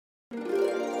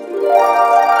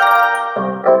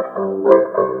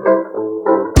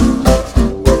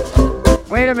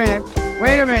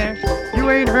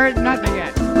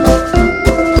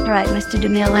Mr.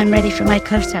 DeMille. I'm ready for my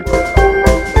close-up. Why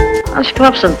don't you come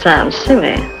up sometime, see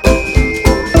me? Rated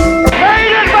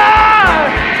bar!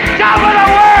 Top of the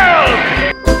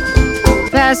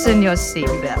world! Fasten your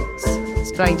seatbelts.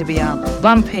 It's going to be a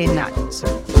bumpy night. The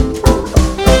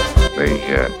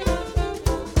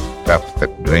stuff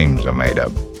that dreams are made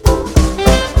of.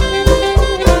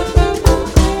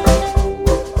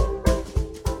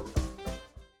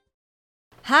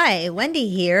 Hi, Wendy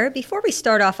here. Before we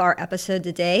start off our episode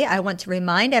today, I want to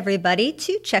remind everybody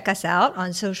to check us out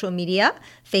on social media,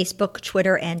 Facebook,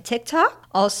 Twitter, and TikTok.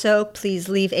 Also, please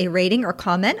leave a rating or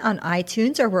comment on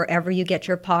iTunes or wherever you get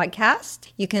your podcast.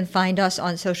 You can find us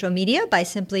on social media by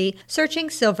simply searching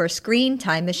Silver Screen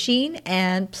Time Machine,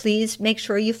 and please make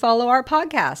sure you follow our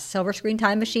podcast, Silver Screen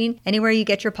Time Machine, anywhere you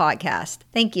get your podcast.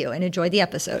 Thank you, and enjoy the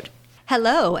episode.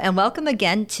 Hello, and welcome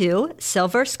again to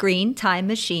Silver Screen Time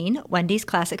Machine, Wendy's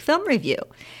Classic Film Review.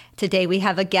 Today we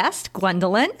have a guest,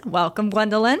 Gwendolyn. Welcome,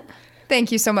 Gwendolyn.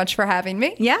 Thank you so much for having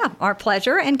me. Yeah, our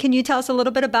pleasure. And can you tell us a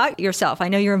little bit about yourself? I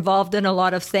know you're involved in a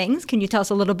lot of things. Can you tell us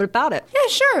a little bit about it? Yeah,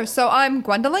 sure. So I'm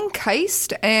Gwendolyn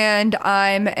Keist, and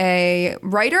I'm a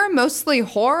writer, mostly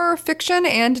horror fiction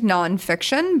and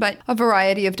nonfiction, but a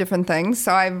variety of different things.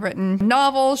 So I've written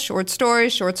novels, short story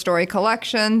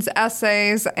collections,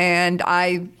 essays, and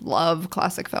I love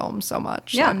classic films so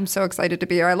much. Yeah. I'm so excited to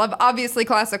be here. I love, obviously,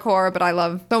 classic horror, but I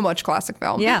love so much classic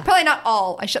film. Yeah. Probably not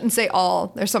all. I shouldn't say all.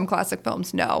 There's some classic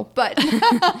films, no, but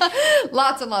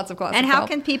lots and lots of classic And how film.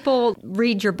 can people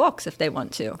read your books if they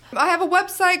want to? I have a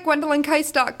website,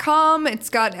 GwendolynKeist.com. It's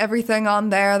got everything on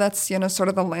there. That's, sort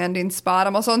of the landing spot.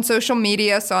 I'm also on social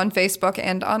media, so on Facebook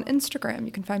and on Instagram.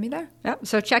 You can find me there. Yep.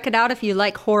 So check it out if you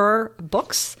like horror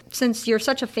books. Since you're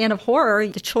such a fan of horror,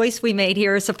 the choice we made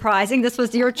here is surprising. This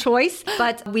was your choice,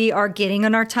 but we are getting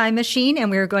on our time machine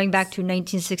and we are going back to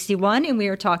 1961 and we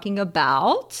are talking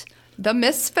about... The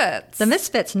Misfits. The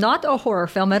Misfits, not a horror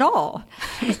film at all.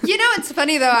 It's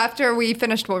funny, though, after we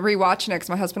finished rewatching it, because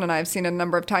my husband and I have seen it a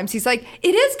number of times, he's like,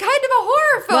 it is kind of a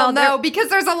horror film, though, because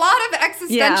there's a lot of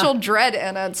existential dread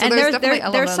in it. So and there's definitely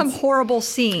elements. There's some horrible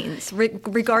scenes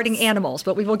regarding animals,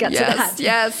 but we will get to that.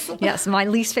 Yes, my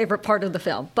least favorite part of the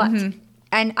film. But... Mm-hmm.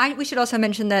 And we should also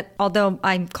mention that although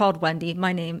I'm called Wendy,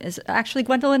 my name is actually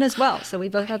Gwendolyn as well. So we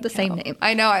both have the same name.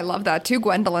 I know. I love that. Two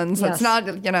Gwendolyns. Yes. That's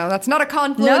not, that's not a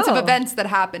confluence of events that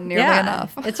happen nearly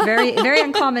enough. It's very, very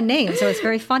uncommon name. So it's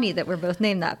very funny that we're both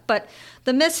named that. But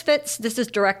The Misfits, this is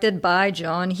directed by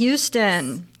John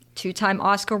Huston, two-time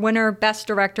Oscar winner, Best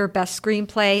Director, Best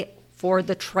Screenplay, for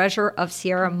The Treasure of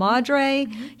Sierra Madre.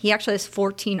 Mm-hmm. He actually has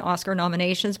 14 Oscar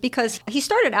nominations because he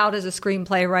started out as a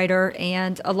screenplay writer,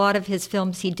 and a lot of his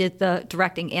films he did the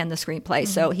directing and the screenplay.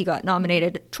 Mm-hmm. So he got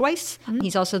nominated twice. Mm-hmm.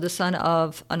 He's also the son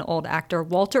of an old actor,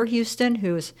 Walter Huston,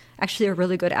 who's actually a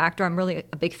really good actor. I'm really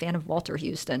a big fan of Walter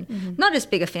Huston. Mm-hmm. Not as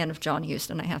big a fan of John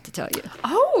Huston, I have to tell you.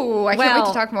 Oh, I can't wait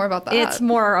to talk more about that. It's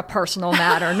more a personal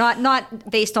matter, not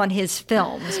based on his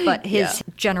films, but his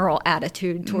general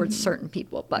attitude towards certain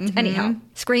people. But anyhow,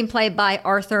 screenplay by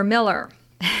Arthur Miller.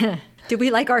 Do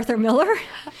we like Arthur Miller?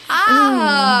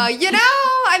 I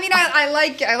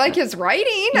like his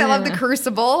writing. I love The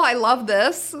Crucible. I love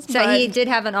this. So he did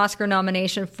have an Oscar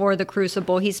nomination for The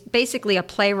Crucible. He's basically a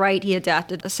playwright. He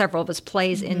adapted several of his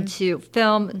plays into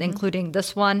film, including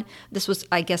this one. This was,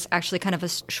 I guess, actually kind of a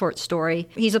short story.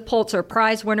 He's a Pulitzer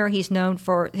Prize winner. He's known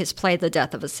for his play The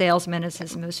Death of a Salesman is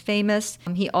his most famous.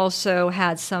 He also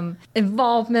had some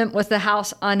involvement with the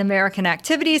House Un-American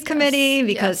Activities Committee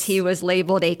because he was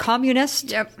labeled a communist.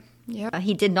 Yep.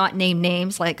 He did not name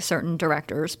names like certain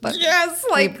directors, but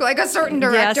like a certain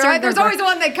director. There's always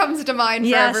one that comes to mind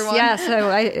for everyone. Yes.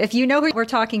 So if you know who we're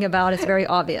talking about, it's very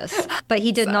obvious. But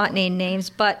he did not name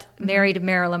names, but married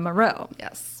Marilyn Monroe.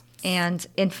 Yes. And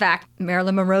in fact,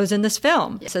 Marilyn Monroe's in this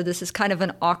film. Yeah. So this is kind of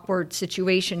an awkward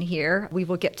situation here. We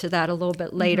will get to that a little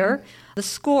bit later. Mm-hmm. The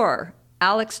score,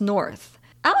 Alex North.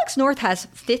 Alex North has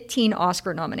 15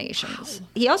 Oscar nominations. Wow.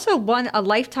 He also won a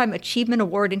Lifetime Achievement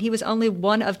Award, and he was only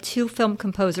one of 2 film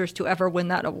composers to ever win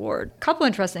that award. A couple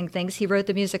interesting things. He wrote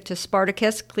the music to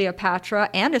Spartacus,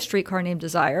 Cleopatra, and A Streetcar Named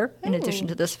Desire, in addition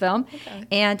to this film. Okay.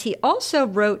 And he also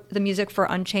wrote the music for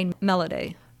Unchained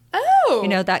Melody.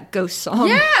 Oh. That ghost song.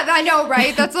 Yeah, I know,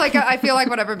 right? That's I feel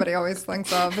like what everybody always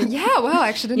thinks of. But I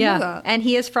actually didn't know that. And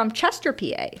he is from Chester,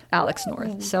 PA, Alex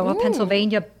North. So a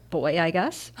Pennsylvania boy, I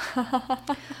guess.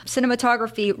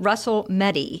 Cinematography, Russell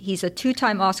Meddy. He's a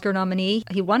 2-time Oscar nominee.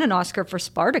 He won an Oscar for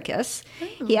Spartacus.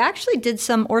 He actually did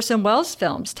some Orson Welles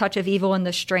films, Touch of Evil and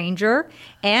The Stranger,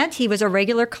 And he was a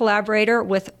regular collaborator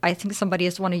with, I think somebody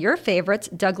is one of your favorites,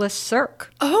 Douglas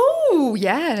Sirk. Oh,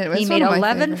 yeah. It was He one made of my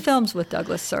 11 favorites. films with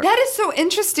Douglas Sirk. That is so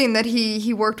interesting that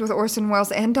he worked with Orson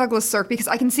Welles and Douglas Sirk, because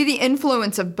I can see the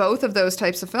influence of both of those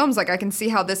types of films. Like, I can see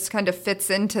how this kind of fits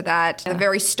into that, the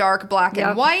very stark black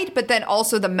and white, but then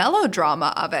also the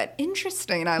melodrama of it.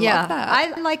 Interesting. I love that.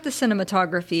 I like the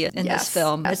cinematography in Yes, this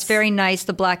film. yes. It's very nice,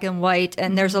 the black and white,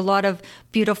 and there's a lot of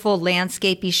beautiful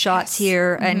landscapey shots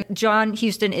here. And John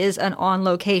Huston is an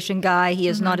on-location guy. He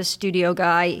is not a studio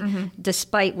guy,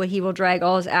 despite what he will drag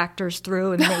all his actors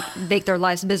through and make their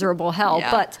lives miserable hell.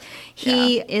 Yeah. But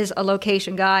he is a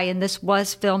location guy, and this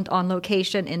was filmed on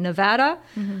location in Nevada.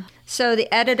 So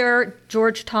the editor,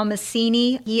 George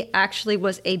Tomasini, he actually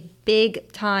was a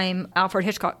big-time Alfred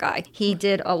Hitchcock guy. He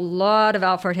did a lot of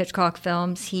Alfred Hitchcock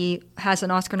films. He has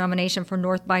an Oscar nomination for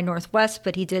North by Northwest,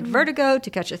 but he did Vertigo, To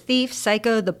Catch a Thief,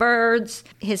 Psycho, The Birds.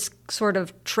 His sort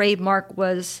of trademark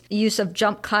was use of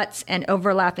jump cuts and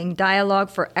overlapping dialogue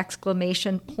for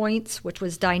exclamation points, which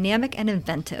was dynamic and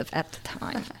inventive at the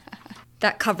time.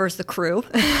 That covers the crew.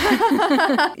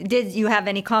 Did you have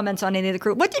any comments on any of the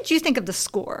crew? What did you think of the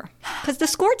score? Because the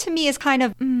score to me is kind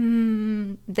of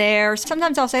there.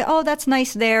 Sometimes I'll say, oh, that's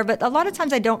nice there. But a lot of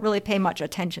times I don't really pay much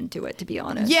attention to it, to be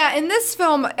honest. Yeah, in this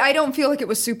film, I don't feel like it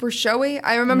was super showy.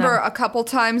 I remember a couple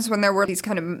times when there were these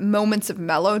kind of moments of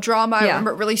melodrama. I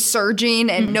remember it really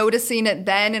surging and noticing it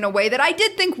then in a way that I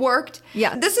did think worked.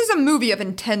 Yeah. This is a movie of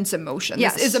intense emotion.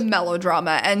 Yes. This is a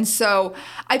melodrama. And so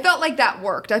I felt like that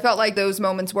worked. I felt like those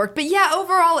moments worked. But yeah,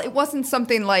 overall, it wasn't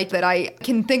something like that I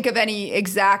can think of any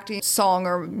exact song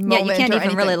or moment. Yeah, you can't or even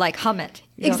really anything. like hum it.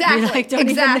 Exactly. Don't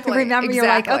Exactly. even remember. You're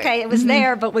like, Exactly. okay, it was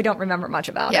there, but we don't remember much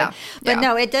about Yeah. it. But Yeah.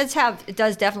 no, it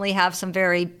does definitely have some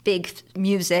very big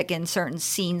music in certain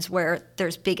scenes where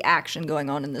there's big action going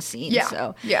on in the scene. Yeah.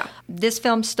 So Yeah. this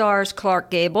film stars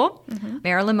Clark Gable,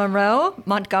 Marilyn Monroe,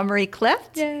 Montgomery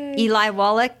Clift, Eli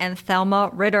Wallach, and Thelma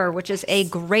Ritter, which is a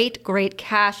great, great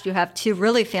cast. You have two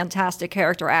really fantastic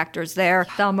character actors there.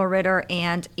 Thelma Ritter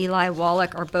and Eli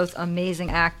Wallach are both amazing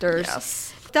actors.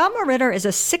 Yes. Thelma Ritter is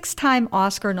a 6-time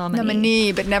Oscar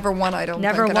nominee. But never won, I don't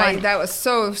Never think. And won. that was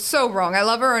so wrong. I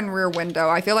love her in Rear Window.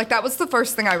 I feel like that was the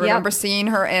first thing I remember seeing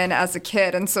her in as a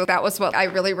kid. And so that was what I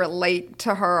really relate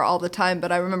to her all the time.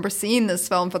 But I remember seeing this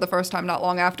film for the first time not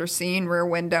long after seeing Rear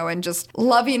Window and just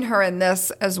loving her in this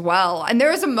as well. And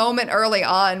there is a moment early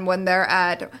on when they're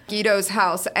at Guido's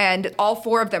house and all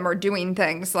four of them are doing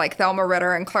things like Thelma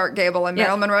Ritter and Clark Gable and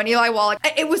Marilyn Monroe and Eli Wallach.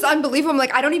 It was unbelievable. I'm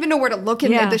like, I don't even know where to look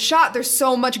in the shot. There's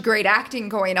so much great acting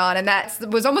going on, and that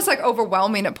was almost like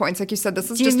overwhelming at points. Like you said,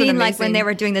 this is Do you just mean an amazing... like when they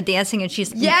were doing the dancing and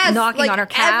she's Yes, knocking like on her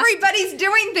cast? everybody's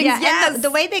doing things. Yeah, Yes, and the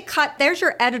way they cut, there's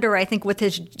your editor, I think, with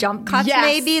his jump cuts, Yes,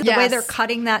 maybe. The way yes. they're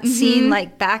cutting that scene,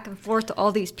 like back and forth to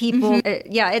all these people.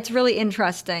 Yeah, it's really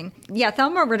interesting. Yeah,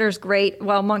 Thelma Ritter's great.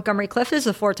 Well, Montgomery Clift is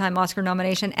a 4-time Oscar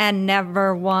nomination and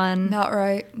never won. not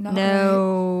right. Not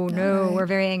No, right. no, right. we're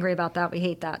very angry about that. We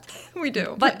hate that. We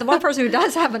do. But the one person who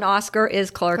does have an Oscar is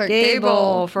Clark Clark Gable,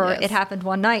 Gable, for yes. It Happened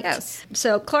One Night. Yes.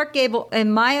 So Clark Gable,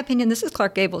 in my opinion, this is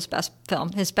Clark Gable's best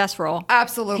film, his best role.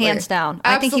 Absolutely. Hands down.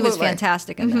 I think he was Absolutely.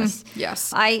 fantastic in this.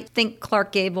 Yes. I think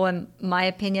Clark Gable, in my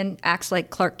opinion, acts like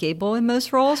Clark Gable in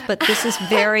most roles, but this is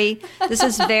very,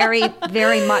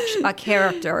 very much a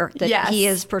character that Yes. he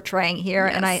is portraying here.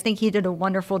 And I Yes. think he did a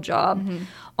wonderful job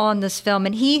on this film.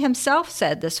 And he himself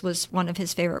said this was one of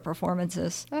his favorite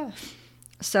performances. Oh.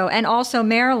 So, and also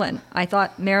Marilyn. I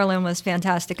thought Marilyn was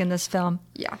fantastic in this film.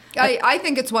 Yeah. I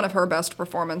think it's one of her best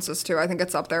performances, too. I think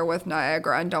it's up there with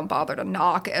Niagara and Don't Bother to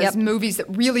Knock as movies that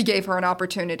really gave her an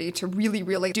opportunity to really,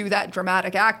 really do that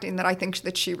dramatic acting that I think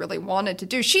that she really wanted to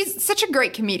do. She's such a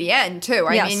great comedian, too.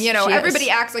 I Yes, mean, you know, she is.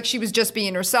 everybody acts like she was just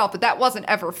being herself, but that wasn't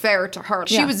ever fair to her.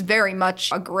 She Yeah. was very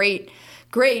much a great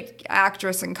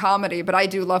actress in comedy, but I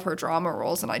do love her drama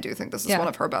roles, and I do think this is one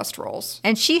of her best roles.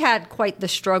 And she had quite the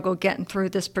struggle getting through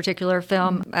this particular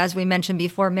film, as we mentioned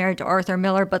before, married to Arthur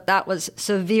Miller, but that was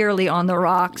severely on the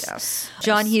rocks. Yes.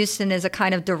 John Huston is a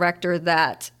kind of director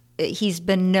that he's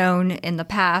been known in the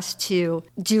past to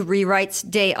do rewrites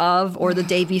day of or the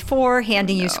day before,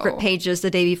 handing you script pages the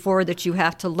day before that you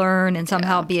have to learn and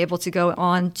somehow be able to go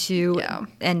on to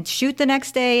and shoot the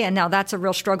next day. And now that's a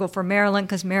real struggle for Marilyn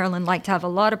because Marilyn liked to have a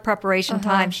lot of preparation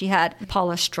time. She had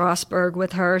Paula Strasberg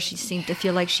with her. She seemed to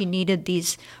feel like she needed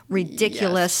these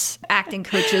ridiculous acting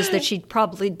coaches that she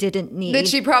probably didn't need. That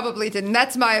she probably didn't.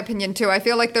 That's my opinion, too. I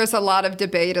feel like there's a lot of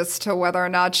debate as to whether or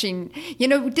not she, you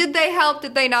know, did they help?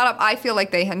 Did they not? up, I feel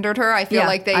like they hindered her. I feel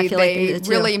like they did too.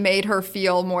 really made her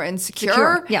feel more insecure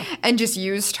Secure, yeah. and just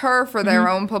used her for their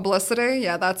own publicity.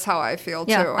 Yeah, that's how I feel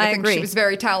too. Yeah, I think agree. she was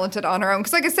very talented on her own.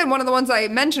 Because like I said, one of the ones I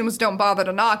mentioned was Don't Bother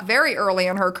to Knock, very early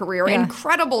in her career. Yeah.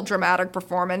 Incredible dramatic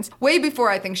performance, way before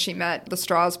I think she met the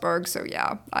Strasberg. So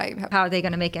yeah, How are they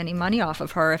going to make any money off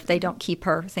of her if they don't keep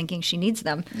her thinking she needs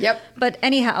them? Yep. But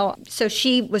anyhow, so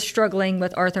she was struggling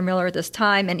with Arthur Miller at this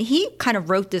time, and he kind of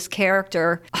wrote this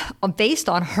character based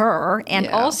on her and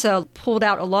also pulled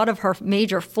out a lot of her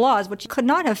major flaws, which could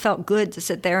not have felt good to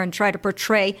sit there and try to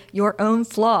portray your own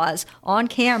flaws on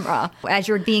camera as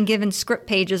you're being given script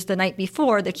pages the night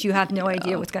before that you have no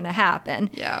idea what's going to happen.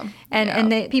 Yeah.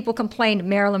 And people complained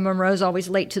Marilyn Monroe's always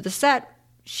late to the set.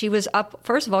 She was up,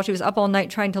 first of all, she was up all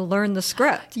night trying to learn the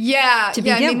script. Yeah, to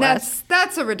begin with.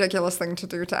 That's a ridiculous thing to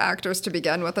do to actors to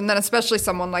begin with. And then especially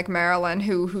someone like Marilyn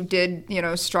who did,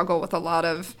 struggle with a lot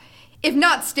of, if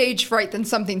not stage fright, then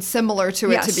something similar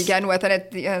to it to begin with.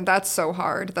 And that's so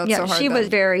hard. That's so hard. She was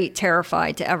very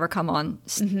terrified to ever come on.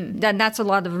 And that's a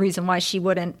lot of the reason why she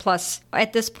wouldn't. Plus,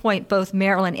 at this point, both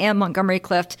Marilyn and Montgomery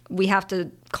Clift, we have to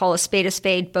call a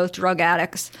spade, both drug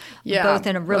addicts, both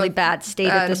in a really bad state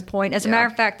at this point. As a matter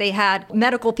of fact, they had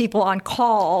medical people on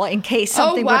call in case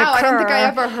something would occur. I don't think I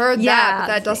ever heard that, but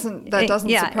that doesn't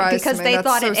surprise me. Because they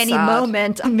thought at any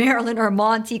moment Marilyn or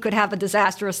Monty could have a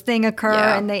disastrous thing occur,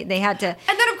 and they had to.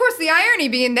 And then, of course, the irony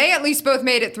being they at least both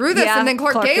made it through this, and then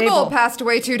Clark Gable passed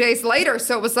away 2 days later,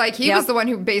 so it was like he was the one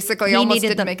who basically almost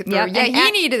didn't make it through. Yeah,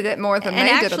 he needed it more than they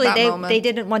did at that moment. They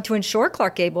didn't want to insure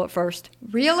Clark Gable at first.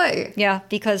 Really? Yeah,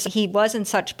 because he was in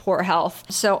such poor health.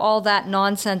 So all that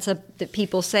nonsense that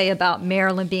people say about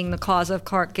Marilyn being the cause of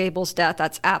Clark Gable's death,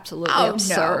 that's absolutely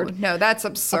absurd. No, that's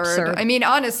absurd. I mean,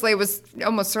 honestly, it was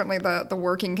almost certainly the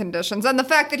working conditions. And the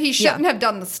fact that he shouldn't have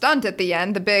done the stunt at the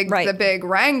end, the big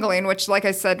wrangling, which, like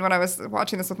I said, when I was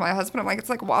watching this with my husband, I'm like, it's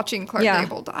like watching Clark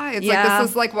Gable die. It's like, this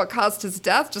is like what caused his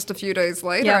death just a few days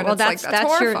later. Yeah, and well, that's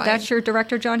horrifying. that's your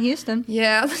director, John Huston.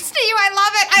 Yeah, listen to you. I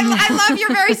love it. I love your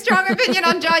very strong opinion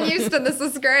on John Huston. This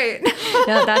is great.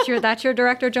 Yeah, that's your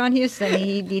director, John Huston.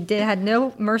 He had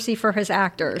no mercy for his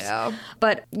actors. Yeah.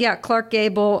 But yeah, Clark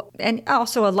Gable, and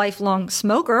also a lifelong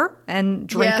smoker and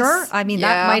drinker. Yes. I mean,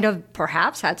 that might have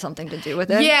perhaps had something to do with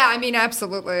it. Yeah, I mean,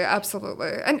 absolutely.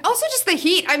 And also just the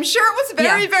heat. I'm sure it was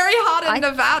very, very hot in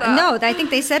Nevada. No, I think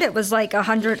they said it was like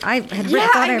 100. I had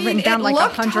written down like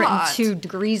 102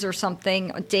 degrees or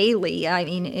something daily. I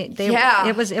mean,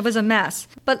 it was a mess.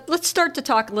 But let's start to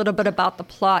talk a little bit about the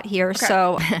plot here. Okay.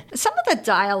 So some of the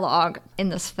dialogue in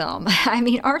this film, I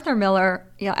mean, Arthur Miller,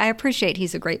 I appreciate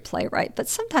he's a great playwright, but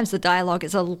sometimes the dialogue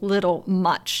is a little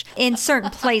much. In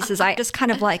certain places, I just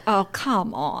kind of like, oh,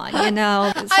 come on,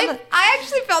 I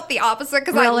actually felt the opposite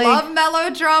because I love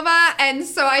melodrama, and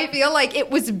so I feel like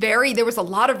there was a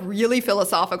lot of really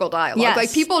philosophical dialogue. Yes.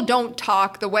 Like, people don't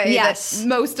talk the way that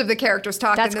most of the characters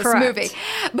talk in this movie.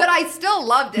 But I still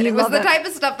loved it. It was the type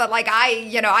of stuff that, like,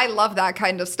 I love that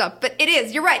kind of stuff. But it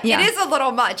is, you're right, it is a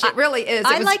little much. It really is.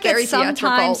 I like very it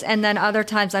sometimes, theatrical. And then other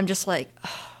times I'm just like,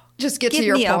 just get to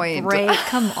your point. Give me a break.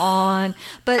 Come on.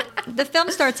 But the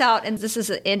film starts out, and this is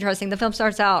interesting. The film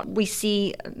starts out, we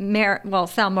see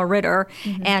Thelma Ritter,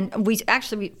 and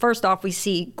first off, we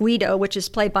see Guido, which is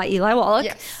played by Eli Wallach.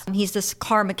 Yes. He's this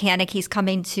car mechanic. He's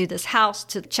coming to this house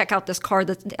to check out this car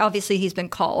that obviously he's been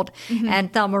called.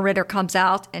 And Thelma Ritter comes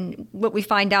out, and what we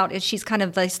find out is she's kind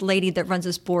of this lady that runs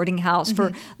this boarding house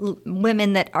for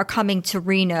women that are coming to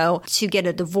Reno to get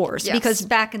a divorce. Yes. Because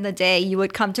back in the day, you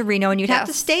would come to Reno and you'd have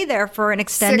to stay there for an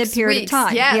extended 6 period weeks. of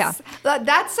time. Yes. Yeah.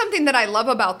 That's something that I love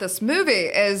about this movie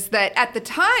is that at the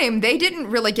time, they didn't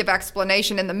really give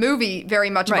explanation in the movie very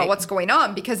much about what's going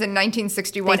on because in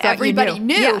 1961, everybody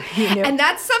knew. Yeah, you knew. And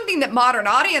that's something that modern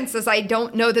audiences, I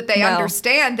don't know that they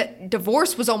understand, that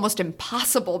divorce was almost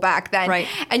impossible back then. Right.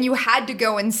 And you had to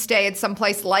go and stay at some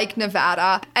place like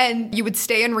Nevada, and you would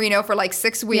stay in Reno for like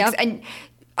 6 weeks. Yep. And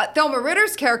Thelma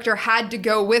Ritter's character had to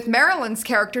go with Marilyn's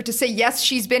character to say, yes,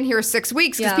 she's been here 6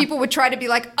 weeks. Because people would try to be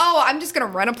like, oh, I'm just going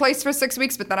to rent a place for 6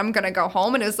 weeks, but then I'm going to go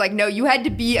home. And it's like, no, you had to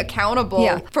be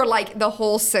accountable for like the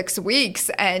whole 6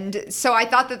 weeks. And so I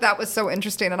thought that was so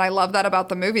interesting. And I love that about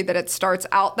the movie, that it starts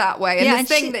out that way. And this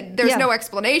thing that there's no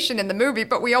explanation in the movie,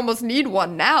 but we almost need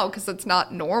one now because it's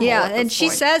not normal. Yeah, and she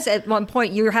says at one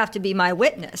point, you have to be my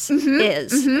witness,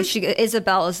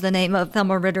 Isabel is the name of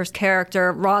Thelma Ritter's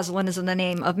character. Rosalind is the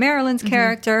name of Marilyn's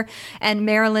character, and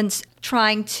Marilyn's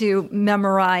trying to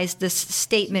memorize this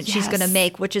statement she's going to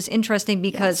make, which is interesting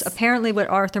because apparently what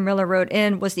Arthur Miller wrote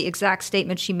in was the exact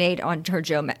statement she made on her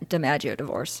Joe DiMaggio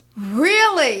divorce.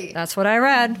 Really? That's what I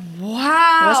read.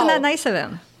 Wow. Wasn't that nice of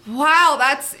him? Wow,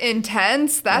 that's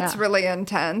intense. That's really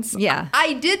intense. Yeah.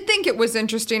 I did think it was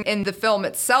interesting in the film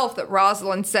itself that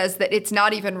Rosalind says that it's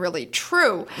not even really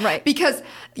true. Right. Because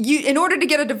in order to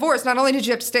get a divorce, not only did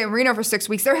you have to stay in Reno for 6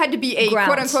 weeks, there had to be a Grounds.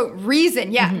 quote unquote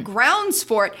reason. Yeah, grounds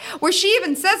for it. Where she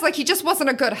even says, like, he just wasn't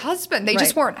a good husband. They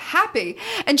just weren't happy.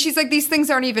 And she's like, these things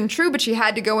aren't even true, but she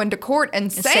had to go into court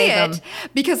and say it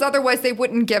because otherwise they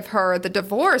wouldn't give her the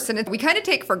divorce. And we kind of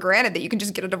take for granted that you can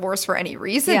just get a divorce for any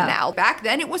reason now. Back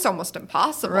then, it was almost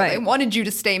impossible. Right. They wanted you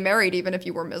to stay married even if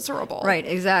you were miserable. Right,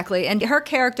 exactly. And her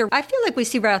character, I feel like we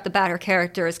see right off the bat her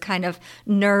character is kind of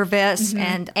nervous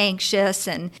and anxious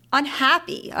and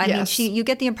unhappy. I mean, you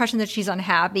get the impression that she's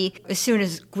unhappy. As soon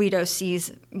as Guido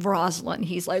sees Rosalind,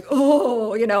 he's like,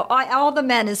 oh, all the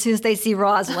men, as soon as they see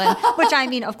Rosalind, which I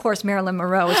mean, of course, Marilyn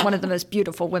Monroe is one of the most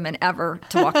beautiful women ever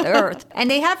to walk the earth. And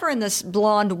they have her in this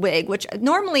blonde wig, which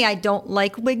normally I don't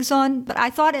like wigs on, but I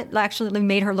thought it actually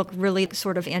made her look really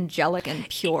sort of angelic and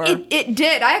pure. It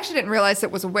did. I actually didn't realize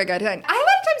it was a wig. I a lot of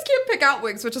times can't pick out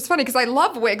wigs, which is funny because I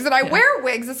love wigs and I wear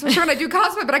wigs, especially when I do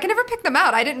cosplay, but I can never pick them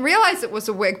out. I didn't realize it was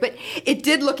a wig, but it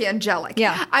did look angelic.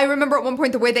 Yeah. I remember at one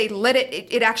point the way they lit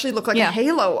it actually looked like a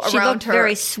halo around her. She looked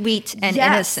very sweet and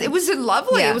innocent. It was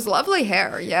lovely. It was lovely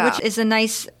hair. Yeah. Which is a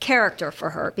nice character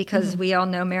for her because we all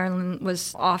know Marilyn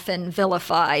was often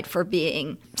vilified for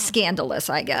being scandalous,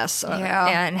 I guess,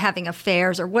 and having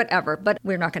affairs or whatever, but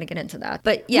we're not going to get into that.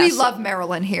 But yes. We love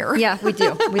Marilyn here. Yeah, we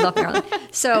do. We love Marilyn.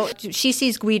 So she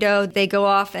sees Guido, they go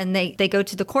off and they go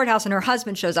to the courthouse and her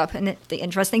husband shows up. And the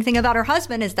interesting thing about her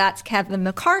husband is that's Kevin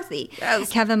McCarthy. Yes.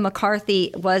 Kevin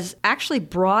McCarthy was actually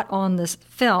brought on this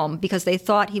film because they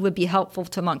thought he would be helpful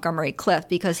to Montgomery Clift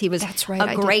because he was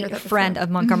a great friend of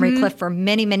Montgomery Clift for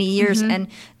many, many years. And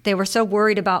they were so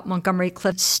worried about Montgomery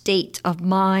Clift's state of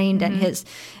mind and his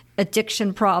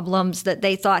addiction problems that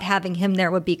they thought having him there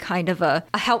would be kind of a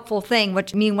helpful thing,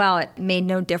 which meanwhile it made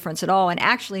no difference at all. And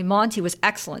actually Monty was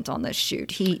excellent on this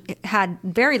shoot. He had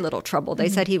very little trouble. They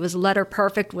said he was letter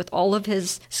perfect with all of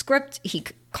his script. He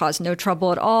caused no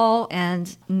trouble at all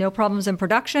and no problems in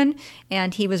production.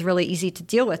 And he was really easy to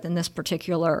deal with in this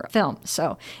particular film.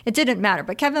 So it didn't matter.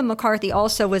 But Kevin McCarthy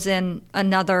also was in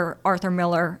another Arthur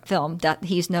Miller film that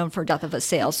he's known for Death of a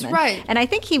Salesman. That's right. And I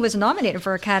think he was nominated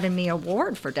for Academy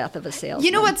Award for Death of a Salesman.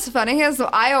 You know what's funny is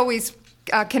I always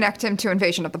connect him to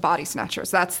Invasion of the Body Snatchers.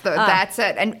 That's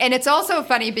it. And it's also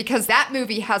funny because that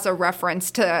movie has a reference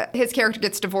to his character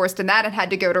gets divorced and that had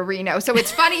to go to Reno. So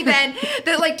it's funny then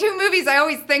that like two movies I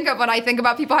always think of when I think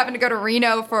about people having to go to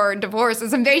Reno for divorce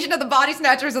is Invasion of the Body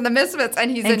Snatchers and the Misfits, and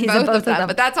he's in both of them.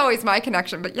 But that's always my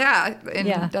connection. But in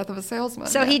Death of a Salesman.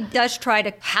 So he does try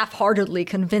to half-heartedly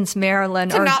convince Marilyn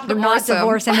to not divorce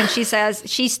him. And she says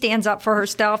she stands up for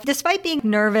herself. Despite being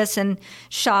nervous and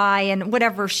shy and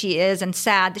whatever she is and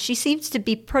sad, she seems to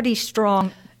be pretty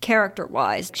strong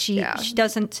character-wise. She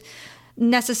doesn't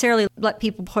necessarily let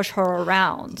people push her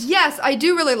around. Yes, I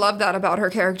do really love that about her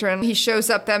character. And he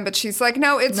shows up then, but she's like,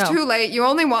 no, it's too late. You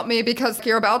only want me because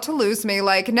you're about to lose me.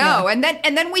 Like, no. Yeah.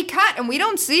 And then we cut and we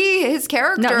don't see his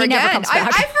character he again. Never comes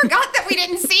back. I forgot that we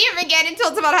didn't see him again until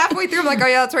it's about halfway through. I'm like, oh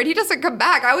yeah, that's right. He doesn't come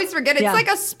back. I always forget. It's like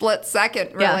a split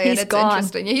second, really. Yeah, and it's gone.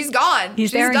 interesting. He's gone.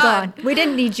 He's there and gone. We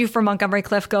didn't need you for Montgomery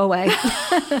Clift. Go away.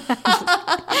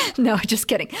 No, just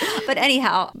kidding. But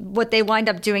anyhow, what they wind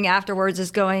up doing afterwards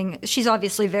is she's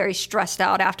obviously very stressed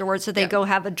out afterwards, so they go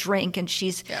have a drink and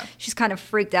she's kind of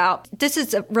freaked out. This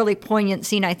is a really poignant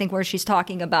scene, I think, where she's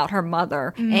talking about her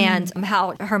mother and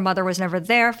how her mother was never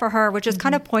there for her, which is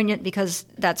kind of poignant because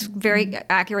that's very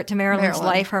accurate to Marilyn's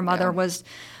life. Her mother was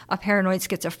a paranoid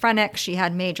schizophrenic. She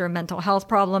had major mental health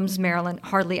problems. Marilyn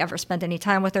hardly ever spent any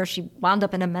time with her. She wound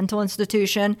up in a mental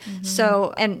institution.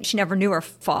 So, and she never knew her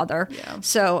father. Yeah.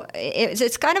 So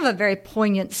it's kind of a very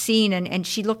poignant scene, and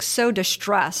she looks so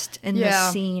distressed in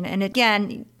this scene. And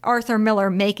again, Arthur Miller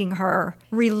making her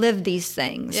relive these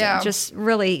things. Yeah. Just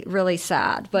really, really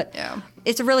sad. But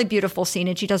it's a really beautiful scene,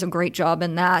 and she does a great job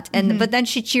in that. And but then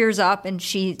she cheers up and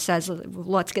she says,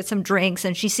 let's get some drinks.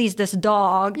 And she sees this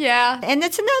dog. Yeah. And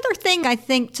it's another thing, I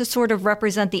think, to sort of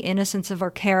represent the innocence of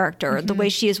her character, the way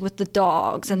she is with the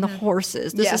dogs and the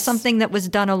horses. This is something that was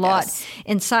done a lot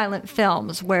in silent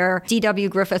films, where D.W.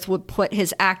 Griffith would put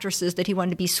his actresses that he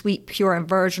wanted to be sweet, pure, and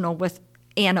virginal with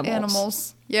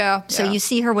animals. Yeah. So you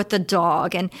see her with the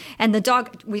dog, and the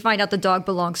dog, we find out the dog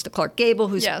belongs to Clark Gable,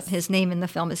 who's his name in the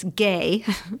film is Gay,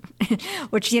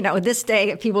 which, this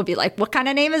day people would be like, what kind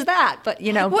of name is that? But,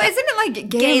 Well, isn't it like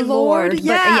Gay Lord?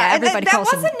 Yeah. But, everybody that calls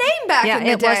was him. a name back in the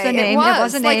day. It was the name. It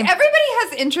was a name. Like, everybody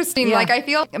has interesting, I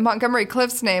feel Montgomery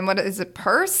Clift's name, what is it,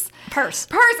 Perce? Perce.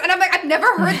 And I'm like, I've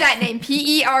never heard that name,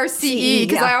 Perce,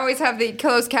 because I always have the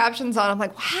closed captions on. I'm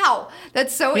like, wow,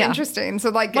 that's so interesting.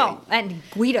 So and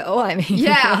Guido, I mean,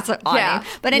 yeah, that's an odd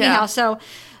name. But anyhow, so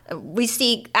we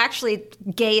see actually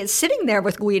Gay is sitting there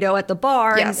with Guido at the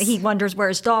bar, and he wonders where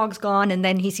his dog's gone, and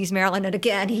then he sees Marilyn, and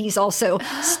again he's also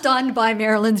stunned by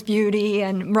Marilyn's beauty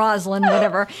and Rosalind,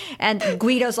 whatever. And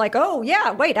Guido's like, "Oh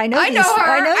yeah, wait, I know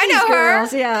these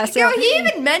girls." Yeah, so he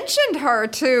even mentioned her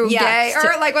too, Gay,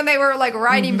 or like when they were like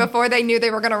riding before they knew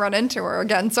they were going to run into her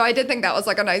again. So I did think that was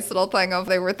like a nice little thing of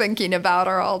they were thinking about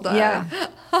her all day. Yeah.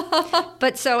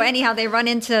 But so anyhow, they run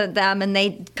into them and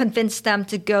they convince them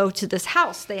to go to this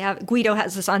house. Guido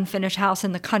has this unfinished house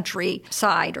in the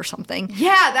countryside or something.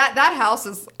 Yeah, that house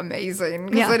is amazing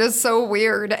because it is so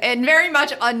weird and very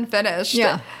much unfinished.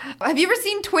 Yeah. Have you ever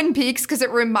seen Twin Peaks? Because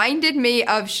it reminded me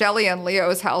of Shelley and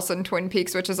Leo's house in Twin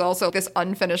Peaks, which is also this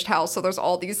unfinished house. So there's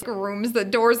all these rooms, the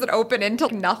doors that open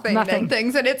into nothing and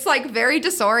things. And it's like very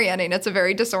disorienting. It's a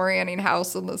very disorienting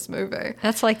house in this movie.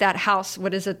 That's like that house.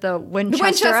 What is it? The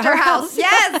Winchester house.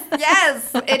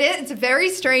 Yes, it is. It's a very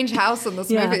strange house in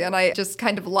this movie, and I just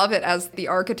kind of love it as the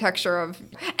architecture of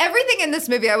everything in this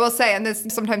movie. I will say, and this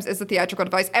sometimes is a theatrical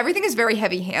device, everything is very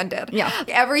heavy-handed. Yeah,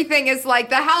 everything is like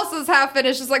the house is half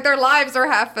finished, just like their lives are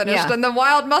half finished, and the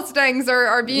wild Mustangs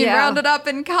are being rounded up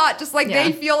and caught, just like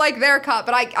they feel like they're caught.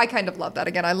 But I kind of love that.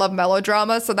 Again, I love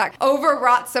melodrama, so that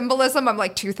overwrought symbolism, I'm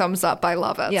like 2 thumbs up. I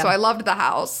love it. So I loved the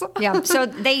house. So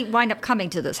they wind up coming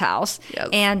to this house,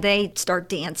 and they start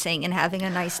dancing and having a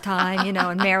nice time,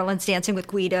 and Marilyn's dancing with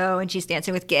Guido and she's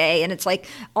dancing with Gay, and it's like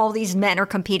all these men are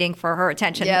competing for her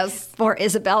attention. For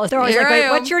Isabella. They're always like, wait,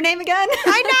 what's your name again?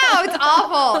 I know, it's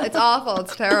awful. It's awful.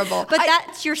 It's terrible. But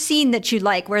that's your scene that you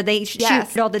like, where they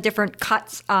shoot all the different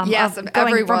cuts of going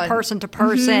everyone. from person to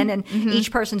person, and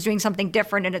each person's doing something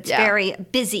different, and it's very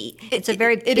busy. It's a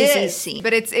very busy scene.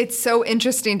 But it's so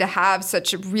interesting to have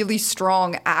such really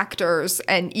strong actors,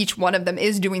 and each one of them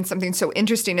is doing something so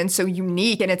interesting and so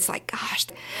unique, and it's like, gosh,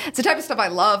 it's the type of stuff I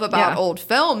love about old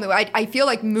film. I feel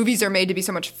like movies are made to be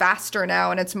so much faster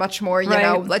now, and it's much more, you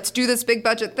know, let's do this big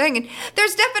budget thing. And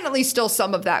there's definitely still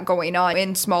some of that going on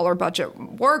in smaller budget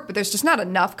work, but there's just not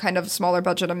enough kind of smaller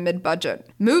budget and mid-budget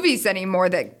movies anymore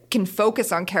that can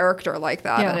focus on character like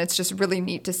that. And it's just really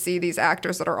neat to see these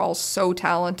actors that are all so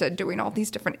talented doing all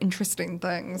these different interesting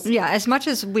things. Yeah, as much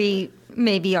as we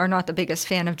maybe are not the biggest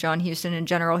fan of John Huston in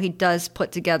general, he does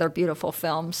put together beautiful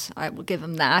films. I will give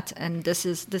him that. And this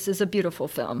is a beautiful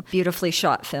film, beautifully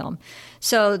shot film.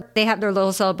 So they have their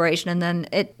little celebration, and then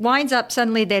it winds up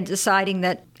suddenly they're deciding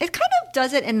that it kind of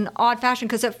does it in an odd fashion,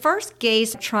 because at first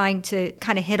Gay's trying to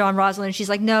kind of hit on Rosalind, and she's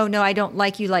like, no, I don't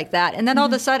like you like that. And then all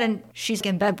of a sudden she's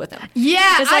in bed with him. Yeah,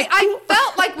 I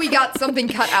felt like we got something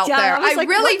cut out there.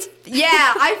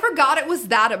 I forgot it was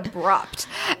that abrupt.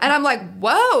 And I'm like,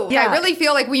 whoa, I really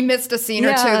feel like we missed a scene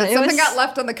or two, that something got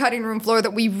left on the cutting room floor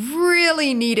that we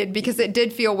really needed, because it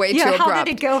did feel way too abrupt. How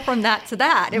did it go from that to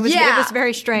that? It was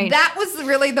very strange. That was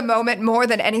really the moment more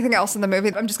than anything else in the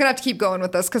movie. I'm just going to have to keep going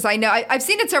with this, because I know I've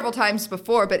seen it several times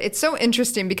before, but it's so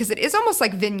interesting because it is almost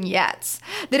like vignettes,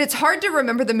 that it's hard to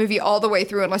remember the movie all the way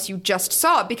through unless you just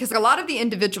saw it, because a lot of the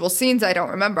individual scenes I don't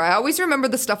remember. I always remember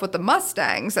the stuff with the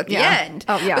Mustangs at the end.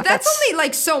 Oh, yeah. But that's only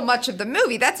like so much of the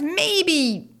movie. That's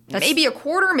maybe a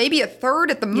quarter, maybe a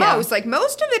third at the most. Like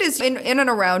most of it is in and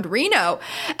around Reno.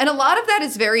 And a lot of that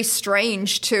is very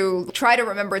strange to try to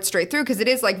remember it straight through, because it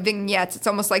is like vignettes. It's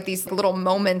almost like these little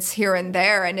moments here and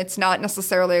there, and it's not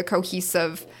necessarily a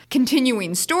cohesive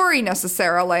continuing story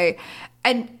necessarily.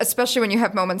 And especially when you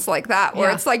have moments like that, where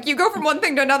it's like you go from one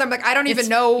thing to another. I'm like, I don't even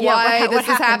know why this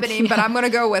is happening, but I'm going to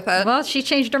go with it. Well, she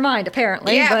changed her mind,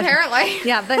 apparently. Yeah, apparently.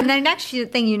 Yeah, but the next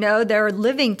thing you know, they're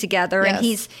living together, and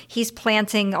he's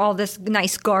planting all this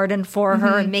nice garden for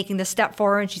her and making the step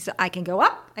for her. And she's, I can go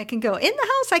up, I can go in the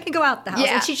house, I can go out the house.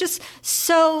 Yeah. And she's just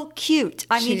so cute.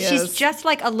 I mean, she's just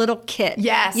like a little kid.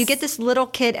 Yes. You get this little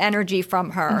kid energy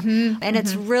from her, and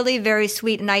it's really very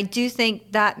sweet. And I do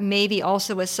think that maybe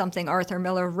also was something Arthur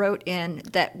Miller wrote in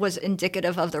that was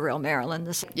indicative of the real Marilyn,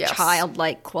 this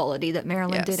childlike quality that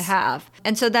Marilyn did have.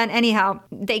 And so then anyhow,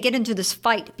 they get into this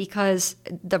fight because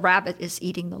the rabbit is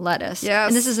eating the lettuce. Yes.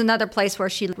 And this is another place where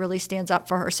she really stands up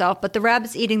for herself. But the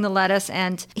rabbit's eating the lettuce,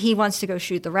 and he wants to go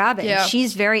shoot the rabbit. Yeah. And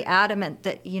she's very adamant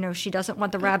that, she doesn't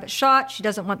want the rabbit shot. She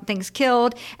doesn't want things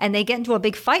killed. And they get into a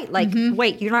big fight like,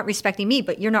 wait, you're not respecting me,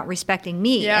 but you're not respecting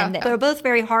me. Yeah. And they're both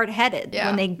very hard-headed. Yeah.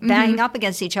 When they bang up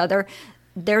against each other,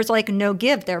 there's like no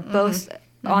give. They're both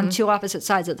on two opposite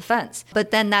sides of the fence.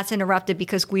 But then that's interrupted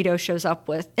because Guido shows up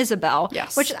with Isabel,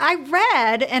 Yes. which I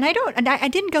read, and I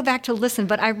didn't go back to listen,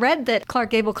 but I read that Clark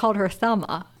Gable called her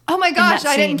Thelma. Oh my gosh,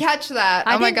 I didn't scene. catch that.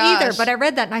 I Oh my didn't gosh. either, but I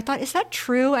read that and I thought, is that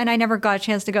true? And I never got a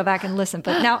chance to go back and listen.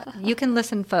 But now you can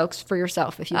listen, folks, for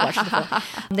yourself if you watch the film.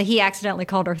 That he accidentally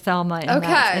called her Thelma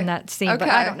in that scene, but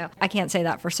I don't know. I can't say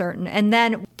that for certain. And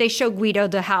then they show Guido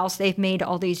the house. They've made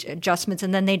all these adjustments,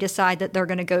 and then they decide that they're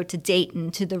going to go to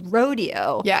Dayton to the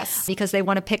rodeo. Yes. Because they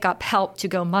want to pick up help to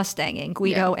go Mustanging.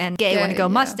 Guido and Gay want to go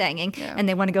Mustanging, and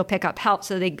they want to go pick up help.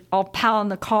 So they all pound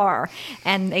the car,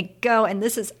 and they go. And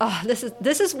this is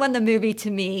when the movie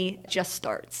to me just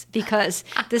starts, because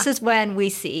this is when we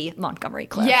see Montgomery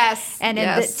Clift. Yes. And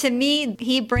yes. to me,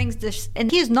 he brings this, and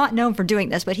he is not known for doing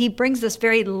this, but he brings this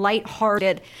very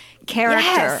lighthearted character.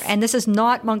 Yes. And this is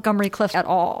not Montgomery Clift at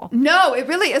all. No, it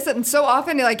really isn't. And so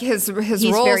often, like his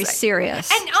He's roles, very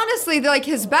serious. And honestly, like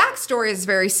his backstory is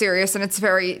very serious and it's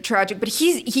very tragic. But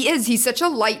he's such a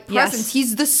light presence. Yes.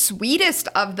 He's the sweetest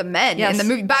of the men Yes. in the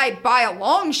movie. By a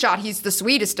long shot, he's the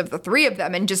sweetest of the three of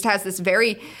them, and just has this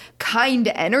very kind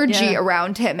energy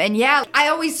around him. And I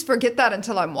always forget that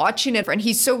until I'm watching it. And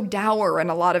he's so dour in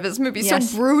a lot of his movies, so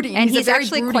brooding. And he's a very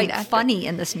actually brooding quite actor. funny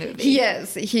in this movie. He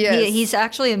is. He's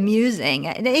actually amusing.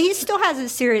 And he still has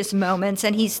his serious moments,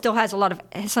 and he still has a lot of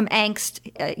some angst.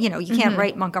 You can't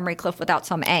write Montgomery Clift without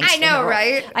some angst. I know, in the role.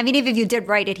 right? I mean, even if you did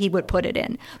write it, he would put it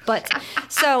in. But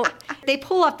so they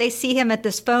pull up, they see him at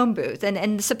this phone booth,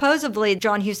 and supposedly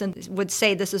John Huston would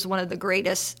say this is one of the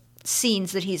greatest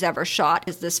scenes that he's ever shot,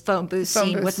 is this phone booth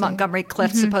scene with Montgomery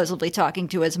Clift supposedly talking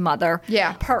to his mother.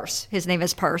 Yeah. Perce. His name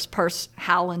is Perce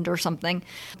Howland or something.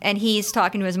 And he's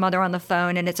talking to his mother on the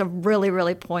phone, and it's a really,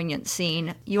 really poignant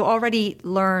scene. You already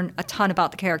learn a ton about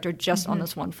the character just on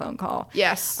this one phone call.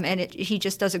 Yes. And he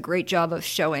just does a great job of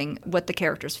showing what the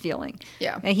character's feeling.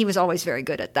 Yeah. And he was always very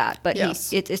good at that. But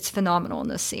Yes. it's phenomenal in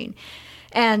this scene.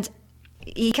 And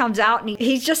he comes out and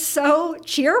he's just so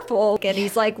cheerful, and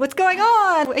he's like, what's going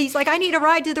on? He's like, I need a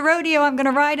ride to the rodeo. I'm going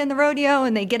to ride in the rodeo.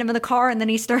 And they get him in the car, and then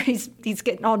he's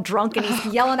getting all drunk, and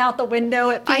he's yelling out the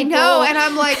window at people. I know, and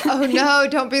I'm like, oh no,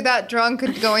 don't be that drunk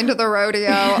and going to the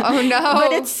rodeo. Oh no.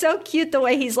 But it's so cute the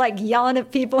way he's like yelling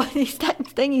at people. That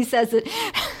thing he says that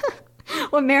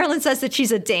when Marilyn says that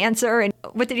she's a dancer, and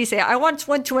what did he say? I once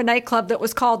went to a nightclub that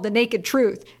was called The Naked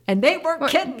Truth, and they weren't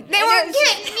kidding. They weren't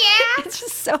kidding, yeah. It's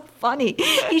just so funny.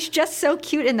 He's just so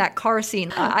cute in that car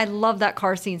scene. I love that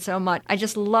car scene so much. I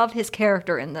just love his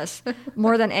character in this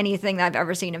more than anything that I've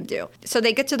ever seen him do. So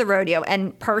they get to the rodeo,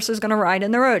 and Perce is going to ride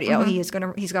in the rodeo. He's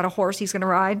got a horse he's going to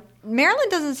ride. Marilyn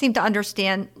doesn't seem to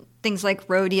understand things like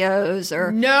rodeos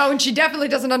or No, and she definitely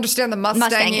doesn't understand the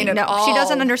Mustanging at all. She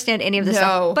doesn't understand any of this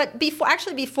No. stuff. But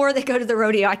before they go to the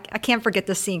rodeo, I can't forget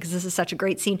this scene because this is such a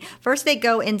great scene. First, they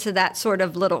go into that sort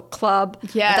of little club,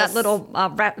 Yes. that little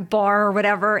bar or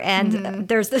whatever, and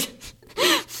there's this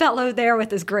fellow there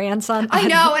with his grandson. I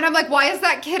know, and I'm like, why is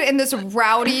that kid in this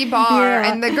rowdy bar?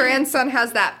 Yeah. And the grandson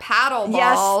has that paddle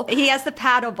ball. Yes, he has the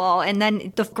paddle ball, and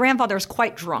then the grandfather is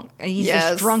quite drunk. He's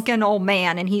this drunken old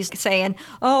man, and he's saying,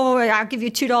 "Oh, I'll give you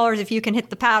 $2 if you can hit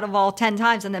the paddle ball 10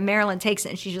 times." And then Marilyn takes it,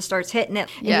 and she just starts hitting it.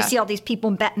 And you see all these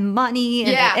people betting money,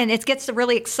 and it gets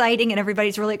really exciting, and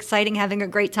everybody's really exciting, having a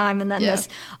great time. And then this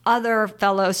other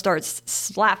fellow starts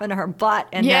slapping her butt,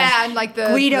 and then and like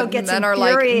Guido the gets men are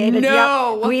infuriated. like,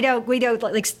 no. Guido,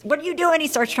 like, what are you doing? He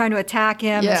starts trying to attack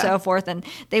him and so forth. And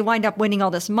they wind up winning all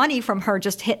this money from her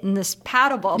just hitting this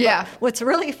paddle ball. But what's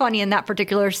really funny in that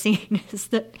particular scene is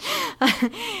that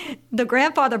the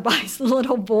grandfather buys the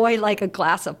little boy like a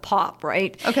glass of pop,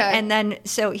 right? Okay. And then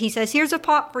so he says, here's a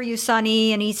pop for you,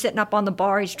 Sonny. And he's sitting up on the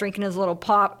bar. He's drinking his little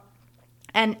pop.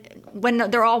 And when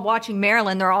they're all watching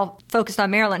Marilyn, they're all focused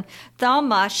on Marilyn.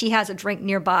 Thelma, she has a drink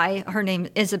nearby. Her name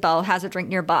Isabel has a drink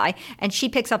nearby. And she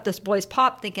picks up this boy's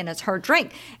pop thinking it's her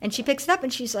drink. And she picks it up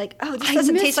and she's like, oh, this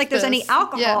doesn't taste like there's any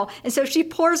alcohol. Yeah. And so she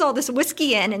pours all this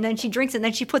whiskey in and then she drinks it and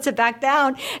then she puts it back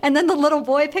down. And then the little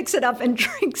boy picks it up and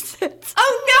drinks it.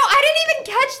 Oh, no, I didn't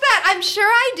even catch that. I'm sure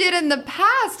I did in the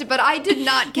past, but I did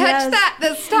not catch that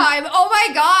this time. Oh,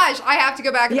 my gosh. I have to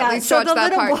go back and at least watch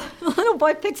that part. The little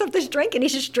boy picks up this drink and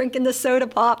he's just drinking the soda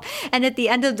pop. And at the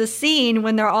end of the scene,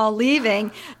 when they're all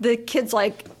leaving, the kid's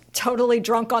like totally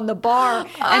drunk on the bar.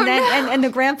 And then and the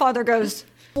grandfather goes,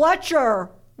 Fletcher,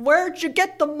 where'd you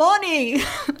get the money?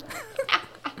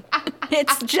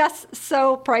 It's just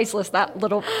so priceless, that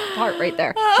little part right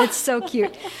there. It's so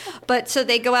cute. But so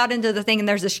they go out into the thing, and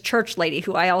there's this church lady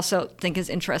who I also think is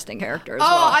interesting character as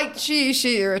well.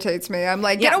 She irritates me. I'm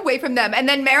like, get away from them. And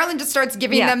then Marilyn just starts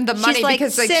giving them the money. She's like,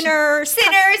 because sinners.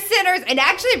 And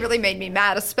actually it really made me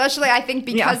mad, especially I think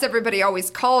because everybody always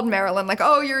called Marilyn like,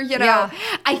 oh, you're,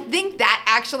 I think that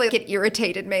actually it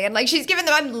irritated me. And like, she's giving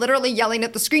them, I'm literally yelling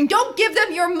at the screen, don't give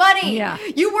them your money. Yeah.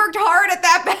 You worked hard at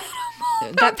that battle.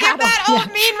 Don't give that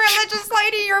old mean religious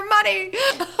lady your money.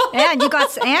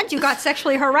 and you got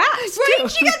sexually harassed. Right?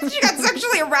 She got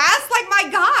sexually harassed. Like, my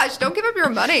gosh, don't give up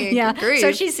your money. Yeah. Grief.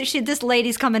 So this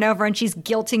lady's coming over and she's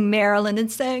guilting Marilyn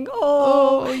and saying,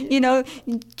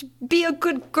 be a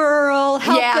good girl,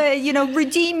 help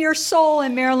redeem your soul.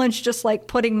 And Marilyn's just like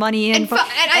putting money in. And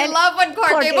I love when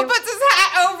Clark Gable puts his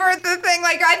hat over the thing.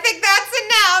 Like, I think that's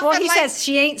enough. Well, he says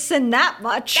she ain't sinned that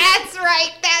much. That's right.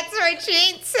 She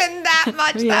ain't sinned that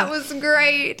much. That was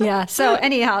great. Yeah. So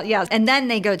anyhow, and then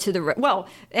they go to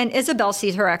and Isabel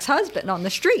sees her ex-husband on the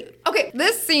street. Okay,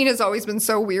 this scene has always been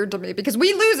so weird to me because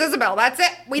we lose Isabel. That's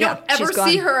it. We don't ever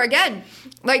see her again.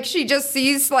 Like, she just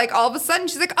sees, like, all of a sudden,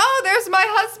 she's like, oh, there's my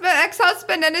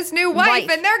ex-husband and his new wife,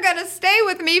 and they're going to stay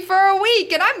with me for a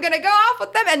week, and I'm going to go off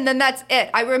with them. And then that's it.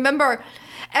 I remember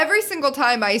every single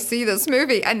time I see this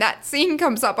movie and that scene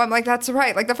comes up, I'm like, that's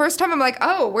right. Like, the first time I'm like,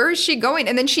 oh, where is she going?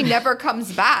 And then she never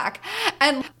comes back.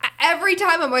 And every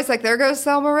time I'm always like, there goes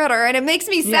Selma Ritter. And it makes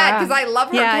me sad because I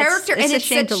love her character. It's a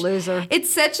shame to lose her. It's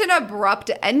such an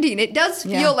abrupt ending. It does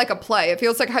feel like a play. It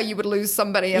feels like how you would lose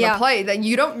somebody in a play. Then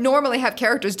you don't normally have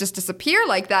characters just disappear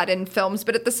like that in films.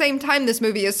 But at the same time, this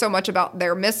movie is so much about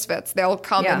their misfits. They'll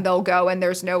come and they'll go, and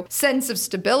there's no sense of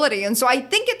stability. And so I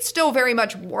think it still very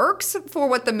much works for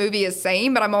what the movie is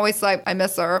saying. But I'm always like, I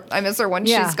miss her. I miss her when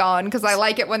she's gone, because I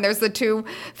like it when there's the two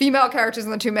female characters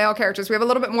and the two male characters. We have a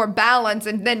little bit more balance,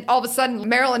 and then all of a sudden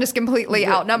Marilyn is completely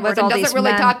outnumbered and doesn't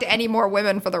really talk to any more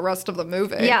women for the rest of the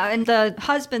movie. Yeah, and the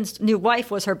husband's new wife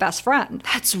was her best friend.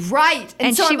 That's right.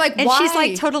 And so I'm like, why? And she's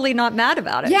like totally not mad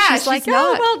about it. Yeah, she's like,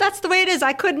 no, well, that's the way it is.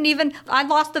 I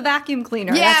lost the vacuum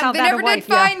cleaner. Yeah, that's how they bad never a wife.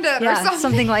 did find it or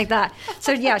something like that.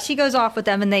 So she goes off with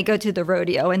them and they go to the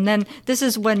rodeo. And then this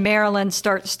is when Marilyn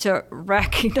starts to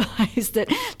recognize that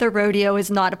the rodeo is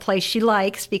not a place she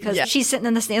likes, because she's sitting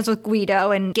in the stands with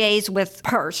Guido and Gay's with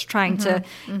Perce trying to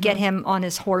get him on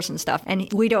his horse and stuff. And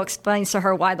Guido explains to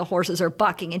her why the horses are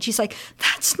bucking. And she's like,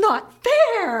 that's not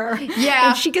fair. Yeah.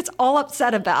 And she gets all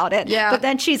upset about it. Yeah. But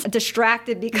then she's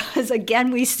distracted because,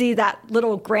 again, we see that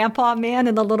little grandpa man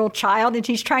and the little child, and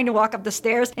she's trying to walk up the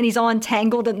stairs, and he's all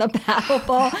entangled in the paddle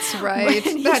ball. That's right.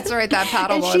 That's right, that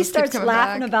paddle ball. And she starts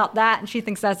laughing about that, and she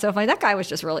thinks that's so funny. That guy was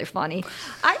just really funny.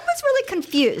 I was really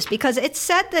confused because it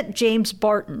said that James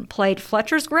Barton played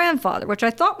Fletcher's grandfather, which I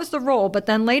thought was the role, but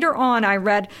then later on I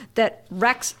read that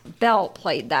Rex Bell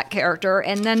played that character,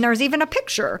 and then there's even a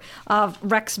picture of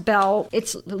Rex Bell.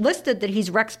 It's listed that he's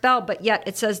Rex Bell, but yet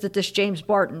it says that this James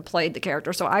Barton played the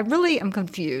character. So I really am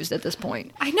confused at this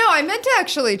point. I know. I meant to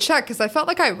actually check because I felt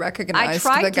like I recognized the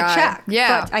guy. I tried to check,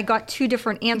 but I got two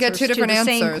different answers to the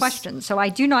same question. So I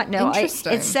do not know.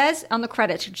 Interesting. It says on the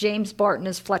credits, James Barton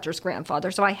is Fletcher's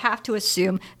grandfather, so I have to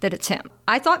assume that it's him.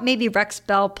 I thought maybe Rex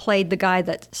Bell played the guy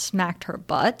that smacked her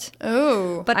butt.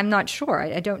 Oh. But I'm not sure.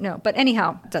 I don't know. But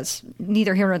anyhow, that's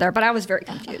neither here nor there. But I was very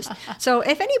confused. So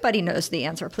if anybody knows the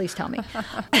answer, please tell me.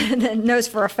 And then knows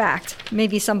for a fact.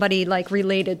 Maybe somebody like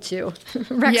related to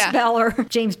Rex Bell or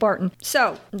James Barton.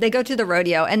 So they go to the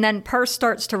rodeo, and then Perce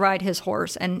starts to ride his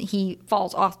horse, and he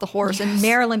falls off the horse. And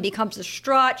Marilyn becomes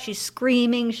distraught. She's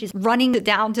screaming. She's running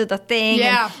down to the thing.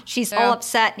 And she's all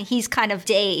upset, and he's kind of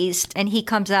dazed. And he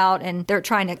comes out, and they're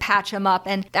trying to patch him up.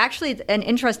 And actually, an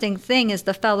interesting thing is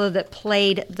the fellow that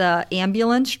played the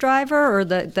ambulance driver, or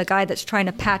the guy that's trying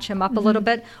to patch him up a little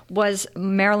bit, was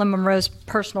Marilyn Monroe's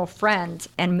personal friend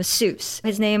and masseuse.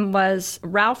 His name was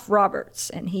Ralph Roberts,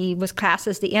 and he was cast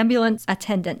as the ambulance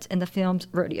attendant in the film's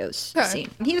rodeos scene.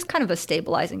 He was kind of a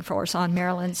stabilizing force on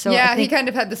Marilyn. So he kind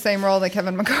of had the same role that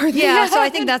Kevin McCarthy had. So I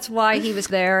think that's why he was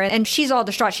there. And she's all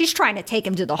distraught. She's trying to take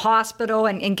him to the hospital,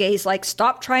 and Gay's like,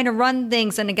 stop trying to run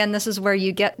things. And again, this is where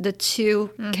you get the two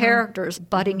characters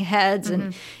butting heads.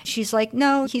 And she's like,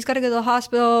 no, he's got to go to the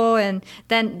hospital. And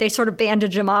then they sort of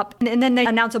bandage him up. And then they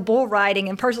announce a bull riding.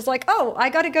 And Perce is like, oh, I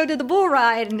got to go to the bull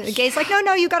ride. And Gay's like,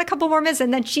 no, you got a couple more minutes.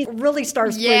 And then she really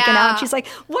starts freaking out. She's like,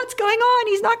 what's going on?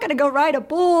 He's not going to go ride a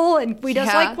bull. And Guido's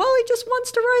like, well, he just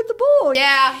wants to ride the bull.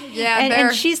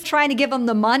 And she's trying to give him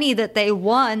the money that they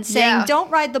won, saying,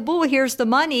 don't ride the bull, here's the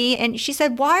money. And she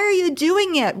said, why are you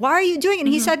doing it? Why are you doing it? And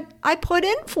he said, I put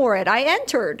in for it. I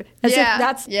entered. As if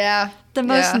that's the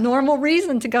most normal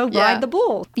reason to go ride the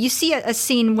bull. You see a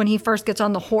scene when he first gets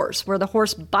on the horse where the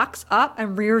horse bucks up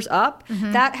and rears up.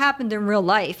 That happened in real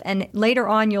life. And later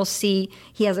on, you'll see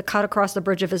he has a cut across the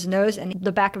bridge of his nose and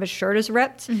the back of his shirt is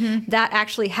ripped. That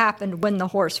actually happened when the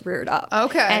horse reared up.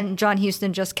 Okay. And John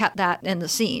Huston just kept that in the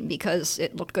scene because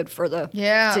it looked good for the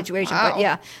situation. Wow.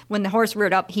 But when the horse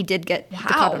reared up, he did get the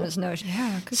cut on his nose.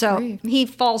 Yeah, so grief. he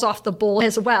falls off the bull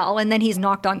as well, and then he's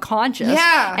knocked unconscious.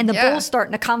 Yeah, and the bull's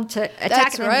starting to come to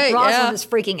attack him. And Rosalind is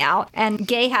freaking out, and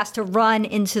Gay has to run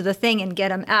into the thing and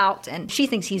get him out, and she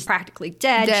thinks he's practically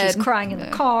dead. She's crying in the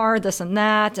car, this and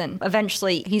that, and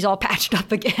eventually he's all patched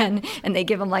up again, and they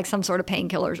give him like some sort of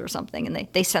painkillers or something, and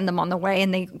they send them on the way,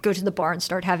 and they go to the bar and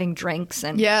start having drinks.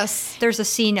 And there's a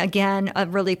scene again, a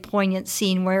really poignant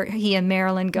scene where he and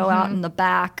Marilyn go out in the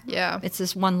back. It's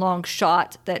this one long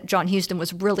shot that John Huston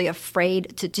was really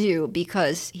afraid to do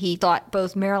because he thought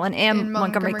both Marilyn and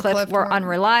Montgomery Clift were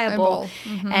unreliable.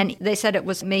 And they said it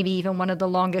was maybe even one of the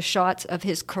longest shots of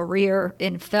his career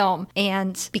in film.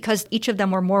 And because each of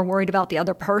them were more worried about the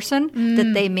other person,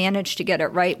 that they managed to get it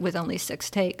right with only 6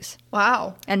 takes.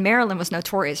 Wow. And Marilyn was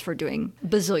notorious for doing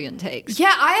bazillion takes.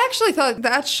 Yeah, I actually thought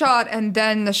that shot and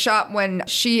then the shot when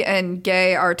she and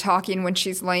Gay are talking when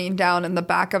she's laying down in the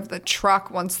back of the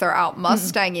truck once they're out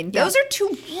Mustanging. Those are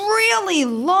 2 really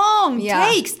long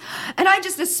takes. And I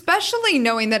just, especially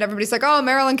knowing that everybody's like, oh,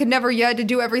 Marilyn could never, you had to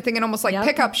do everything and almost like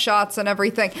pickup shots and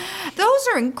everything. Those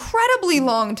are incredibly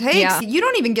long takes. You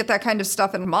don't even get that kind of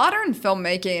stuff in modern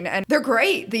filmmaking. And they're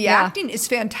great. The acting is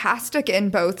fantastic in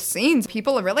both scenes.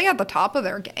 People are really at the top of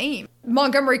their game.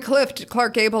 Montgomery Clift,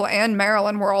 Clark Gable, and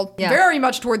Marilyn were all very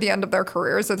much toward the end of their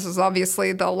careers. This is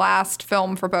obviously the last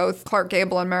film for both Clark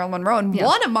Gable and Marilyn Monroe. And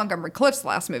one of Montgomery Clift's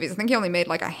last movies, I think he only made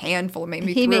like a handful,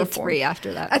 maybe 3 or 4. He made 3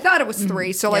 after that. I thought it was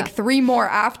 3, so like 3 more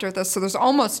after this. So there's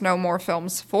almost no more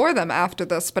films for them after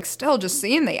this. But still, just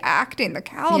seeing the acting, the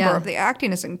caliber of the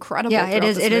acting is incredible. Yeah, it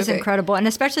is. It is incredible, and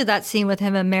especially that scene with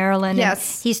him and Marilyn.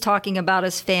 Yes, and he's talking about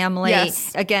his family.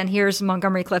 Yes. Again, here's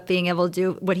Montgomery Clift being able to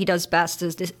do what he does best: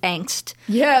 is this angst.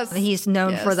 Yes. He's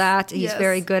known for that. He's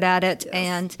very good at it.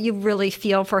 And you really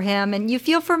feel for him. And you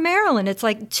feel for Marilyn. It's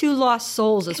like 2 lost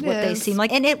souls is what they seem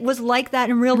like. And it was like that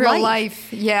in real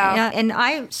life. Yeah. And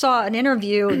I saw an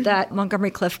interview that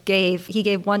Montgomery Clift gave. He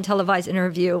gave one televised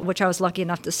interview, which I was lucky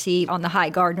enough to see on the Hy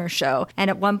Gardner show. And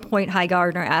at one point, Hy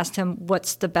Gardner asked him,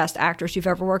 what's the best actress you've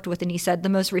ever worked with? And he said, the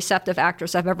most receptive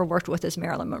actress I've ever worked with is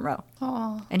Marilyn Monroe.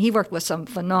 Aww. And he worked with some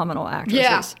phenomenal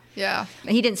actresses. Yeah.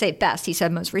 He didn't say best. He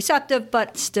said most receptive,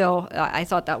 but still, I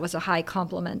thought that was a high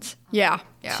compliment.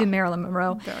 To Marilyn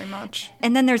Monroe. Very much.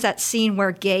 And then there's that scene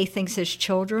where Gay thinks his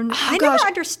children. I never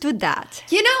understood that.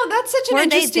 You know, that's such an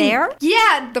interesting... Were they there?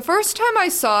 Yeah. The first time I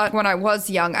saw it when I was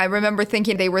young, I remember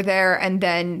thinking they were there and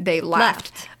then they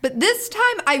left. But this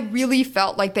time, I really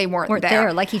felt like they weren't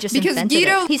there. Like he just because invented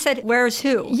Guido, it. He said, where's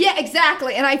who? Yeah,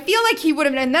 exactly. And I feel like he would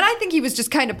have... And then I think he was just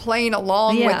kind of playing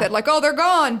along with it. Like, oh, they're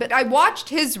gone. But I watched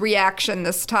his reaction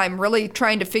this time, really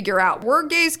trying to figure out, were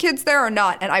Gay's kids there or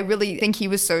not? And I really think he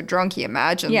was so drunk, he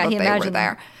imagined that they were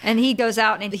there. And he goes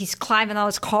out and he's climbing on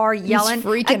his car, yelling. He's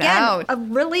freaking out. A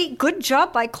really good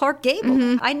job by Clark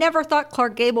Gable. I never thought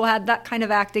Clark Gable had that kind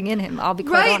of acting in him, I'll be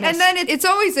quite honest. And then it's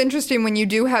always interesting when you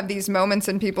do have these moments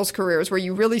in people's careers where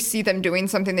you really see them doing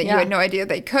something that you had no idea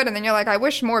they could. And then you're like, I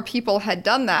wish more people had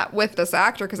done that with this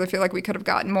actor because I feel like we could have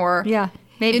gotten more...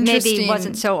 Maybe he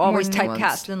wasn't so always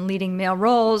typecast in leading male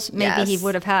roles. Maybe he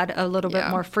would have had a little bit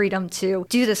more freedom to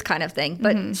do this kind of thing.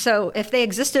 But so if they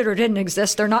existed or didn't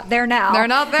exist, they're not there now. They're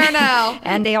not there now.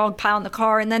 And they all pile in the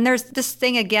car. And then there's this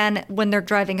thing again when they're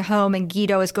driving home and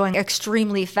Guido is going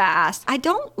extremely fast. I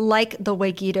don't like the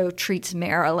way Guido treats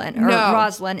Marilyn or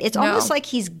Rosalind. It's almost like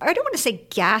he's, I don't want to say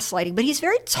gaslighting, but he's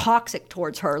very toxic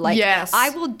towards her. Like, I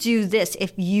will do this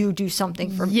if you do something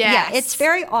for me. Yeah, it's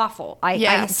very awful.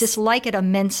 I dislike it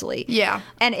immensely. Yeah.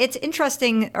 And it's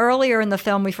interesting, earlier in the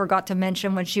film, we forgot to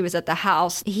mention when she was at the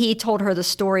house, he told her the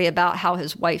story about how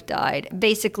his wife died.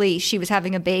 Basically, she was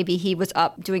having a baby. He was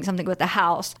up doing something with the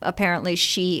house. Apparently,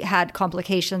 she had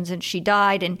complications and she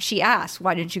died. And she asked,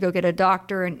 why didn't you go get a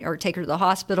doctor or take her to the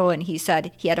hospital? And he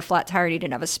said he had a flat tire and he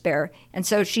didn't have a spare. And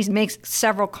so she makes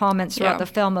several comments throughout the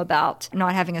film about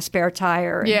not having a spare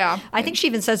tire. And I think she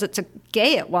even says it to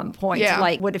Gay at one point.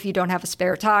 Like, what if you don't have a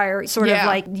spare tire? Sort of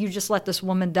like, you just let this this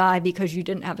woman die because you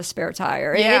didn't have a spare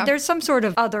tire. Yeah. There's some sort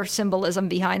of other symbolism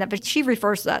behind that, but she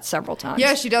refers to that several times.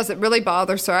 Yeah, she does. It really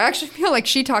bothers her. I actually feel like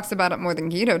she talks about it more than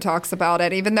Guido talks about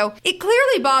it, even though it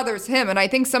clearly bothers him. And I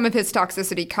think some of his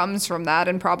toxicity comes from that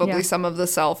and probably some of the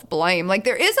self-blame. Like,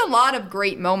 there is a lot of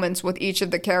great moments with each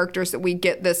of the characters that we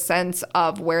get this sense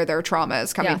of where their trauma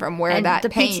is coming from, where and that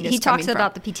pain is he coming talks from.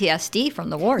 about the PTSD from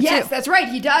the war, Yes, too. that's right.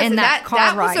 He does. In And that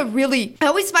car was ride. a really... I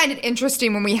always find it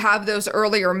interesting when we have those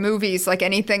earlier movies, like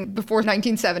anything before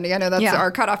 1970. I know that's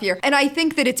our cutoff year. And I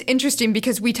think that it's interesting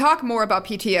because we talk more about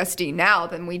PTSD now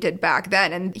than we did back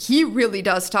then. And he really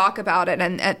does talk about it.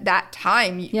 And at that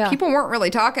time, people weren't really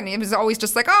talking. It was always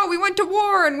just like, oh, we went to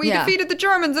war and we defeated the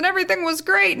Germans and everything was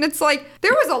great. And it's like,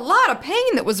 there was a lot of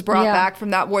pain that was brought back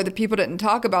from that war that people didn't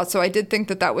talk about. So I did think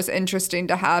that that was interesting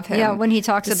to have him. Yeah, when he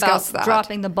talks about that.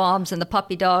 dropping the bombs and the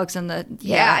puppy dogs and the...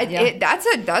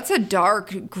 That's a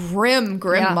dark, grim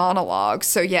monologue.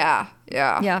 So yeah.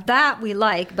 That we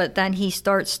like, but then he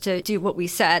starts to do what we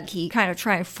said. He kind of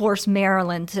try and force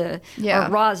Marilyn to, or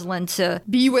Rosalind to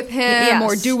be with him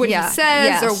or do what he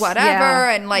says or whatever.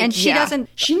 And like, and she doesn't.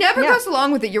 She never goes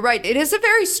along with it. You're right. It is a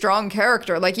very strong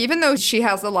character. Like, even though she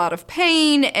has a lot of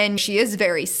pain and she is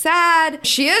very sad,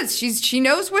 she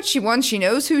knows what she wants. She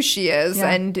knows who she is,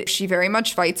 and she very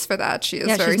much fights for that. She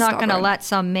is very she's not stubborn. going to let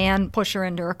some man push her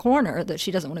into a corner that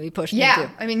she doesn't want to be pushed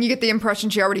into. I mean, you get the impression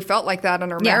she already felt like that in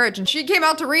her marriage, and she came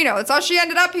out to Reno. That's how she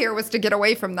ended up here, was to get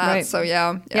away from that. Right. So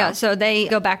yeah. So they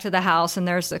go back to the house, and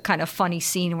there's a kind of funny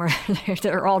scene where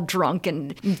they're all drunk,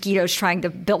 and Guido's trying to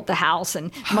build the house,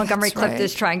 and Montgomery Clift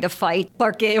is trying to fight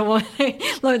Clark Gable.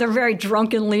 They're very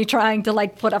drunkenly trying to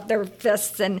like put up their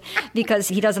fists, and because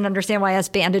he doesn't understand why he has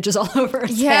bandages all over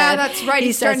his head. Yeah, that's right.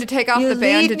 He's starting to take off the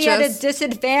bandages. You leave me at a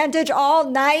disadvantage all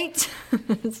night.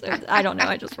 So, I don't know.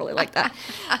 I just really like that.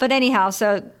 But anyhow,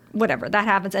 so whatever, that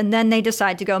happens. And then they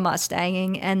decide to go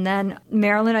Mustanging. And then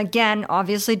Marilyn, again,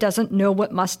 obviously doesn't know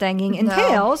what Mustanging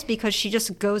entails because she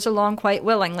just goes along quite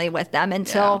willingly with them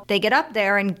until they get up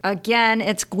there. And again,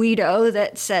 it's Guido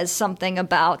that says something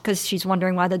about, because she's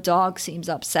wondering why the dog seems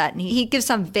upset. And he gives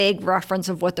some vague reference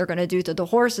of what they're going to do to the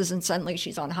horses. And suddenly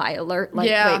she's on high alert. Like,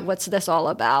 wait, what's this all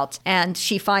about? And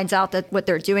she finds out that what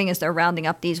they're doing is they're rounding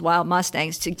up these wild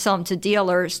Mustangs to sell them to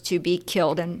dealers to be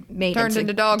killed and made turned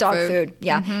into dog food.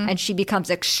 Yeah. Mm-hmm. And she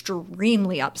becomes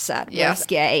extremely upset with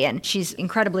Gay, and she's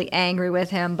incredibly angry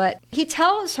with him. But he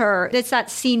tells her, it's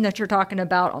that scene that you're talking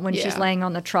about when she's laying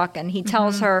on the truck, and he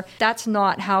tells her that's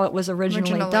not how it was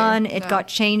originally done. It got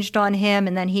changed on him,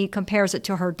 and then he compares it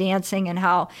to her dancing and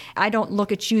how I don't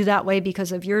look at you that way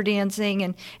because of your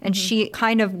dancing. And she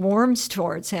kind of warms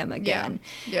towards him again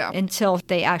until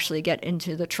they actually get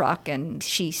into the truck and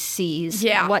she sees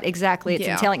what exactly it's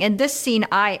entailing. And this scene,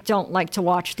 I don't like to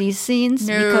watch these scenes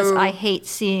because I hate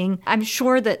seeing, I'm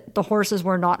sure that the horses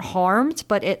were not harmed,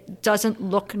 but it doesn't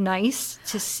look nice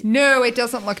to see. No, it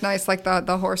doesn't look nice like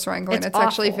the horse wrangling. It's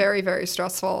actually very, very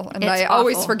stressful. And I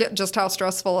always forget just how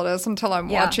stressful it is until I'm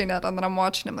watching it. And then I'm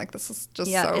watching, I'm like, this is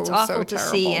just it's awful to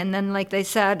see. And then, like they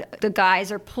said, the guys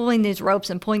are pulling these ropes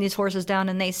and pulling these horses down.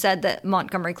 And they said that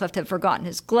Montgomery Clift had forgotten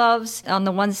his gloves on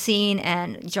the one scene,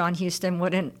 and John Huston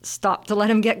wouldn't stop to let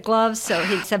him get gloves. So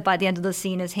he said by the end of the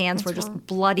scene, his hands were just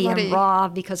bloody and raw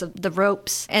because of the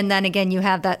ropes. And then again, you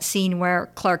have that scene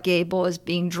where Clark Gable is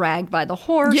being dragged by the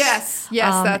horse. Yes,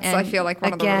 that's, I feel like,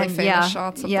 one of the really famous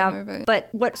shots of the movie. But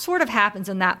what sort of happens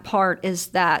in that part is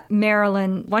that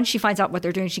Marilyn, once she finds out what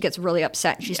they're doing, she gets really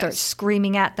upset. She starts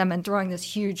screaming at them and throwing this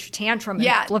huge tantrum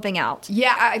and flipping out.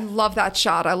 Yeah, I love that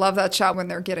shot. I love that shot when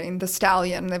they're getting the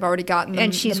stallion. They've already gotten the,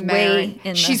 and she's the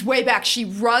mare. she's way back. She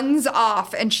runs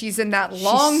off and she's in that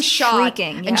long shot.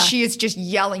 Shrieking, and she is just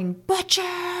yelling,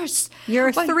 "Butchers!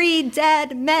 You're 3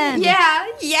 dead men." Yeah.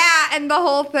 And the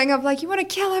whole thing of like, you want to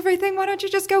kill everything? Why don't you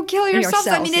just go kill yourselves?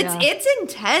 I mean, it's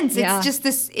intense. It's just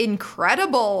this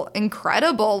incredible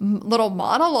little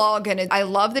monologue. And I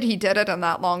love that he did it in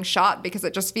that long shot because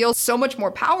it just feels so much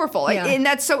more powerful. And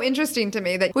that's so interesting to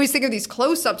me that we always think of these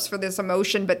close-ups for this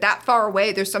emotion, but that far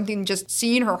away, there's something just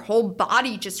seeing her whole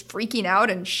body just freaking out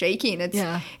and shaking.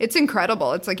 It's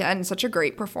incredible. It's, again, such a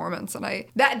great performance. And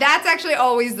that's actually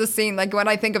always the scene. Like, when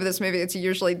I think of this movie, it's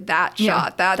usually that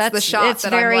shot. That's the shot it's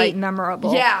that very I'm like,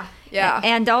 memorable. Yeah. Yeah.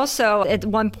 And also, at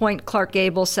one point, Clark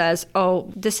Gable says,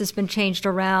 oh, this has been changed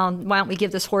around. Why don't we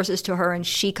give this horses to her? And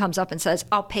she comes up and says,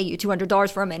 I'll pay you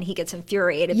 $200 for him. And he gets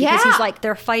infuriated because he's like,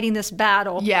 they're fighting this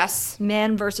battle. Yes.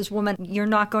 Man versus woman. You're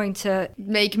not going to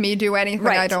make me do anything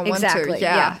I don't want exactly, to.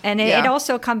 Yeah. And it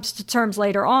also comes to terms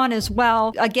later on as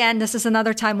well. Again, this is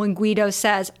another time when Guido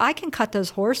says, I can cut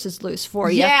those horses loose for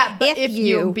you. Yeah, but if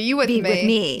you be with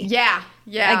me. Yeah.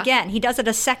 Yeah. Again, he does it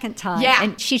a second time. Yeah.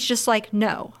 And she's just like,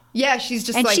 no. Yeah, she's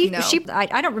just and like, no.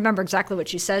 I don't remember exactly what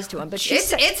she says to him, but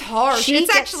it's harsh.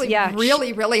 It's actually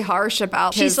really, really harsh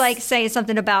about She's like saying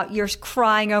something about you're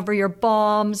crying over your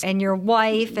bombs and your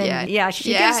wife. And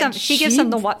she gives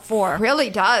him the what for. Really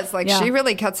does. Like, she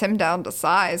really cuts him down to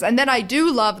size. And then I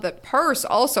do love that Perce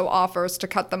also offers to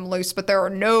cut them loose, but there are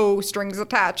no strings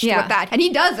attached with that. And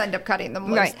he does end up cutting them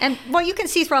loose. Right. And you can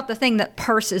see throughout the thing that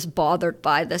Perce is bothered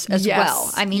by this as well.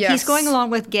 I mean, he's going along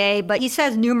with Gay, but he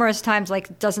says numerous times, like,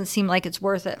 it doesn't seem like it's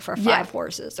worth it for 5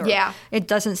 horses. Or it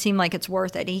doesn't seem like it's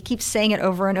worth it. He keeps saying it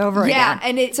over and over again. Yeah,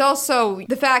 and it's also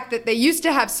the fact that they used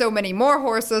to have so many more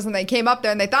horses, and they came up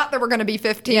there and they thought there were going to be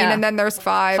 15, and then there's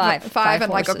five and horses.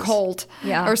 like a colt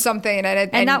or something.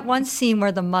 And that one scene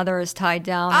where the mother is tied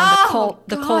down and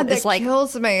the colt is like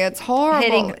kills me. It's horrible.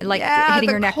 Hitting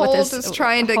her neck with his colt is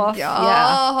trying to hoof.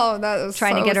 that is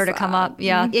trying so to get her to sad. come up.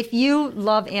 Yeah. If you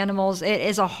love animals, it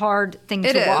is a hard thing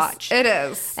to watch. It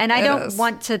is. And I don't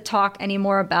want to talk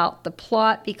anymore about the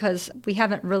plot because we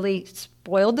haven't really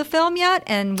spoiled the film yet,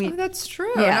 and that's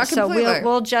true. Yeah, not so completely.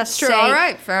 we'll just say, all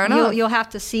right, fair enough. You'll have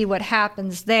to see what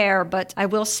happens there, but I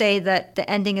will say that the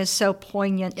ending is so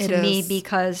poignant to me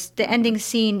because the ending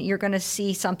scene, you're going to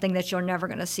see something that you're never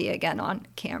going to see again on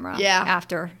camera.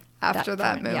 After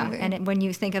that movie. Yeah, and when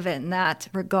you think of it in that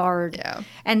regard.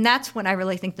 And that's when I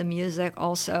really think the music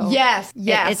also. Yes.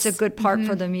 It's a good part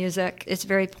for the music. It's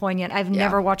very poignant. I've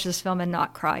never watched this film and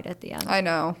not cried at the end. I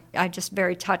know. I'm just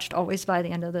very touched always by the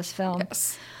end of this film.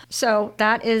 Yes. So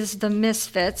that is the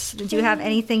Misfits. Did you have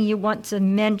anything you want to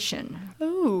mention?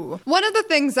 Ooh. One of the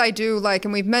things I do like,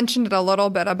 and we've mentioned it a little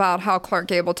bit about how Clark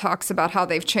Gable talks about how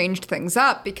they've changed things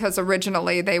up because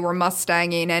originally they were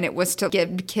Mustanging and it was to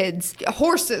give kids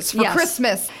horses for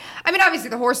Christmas. I mean, obviously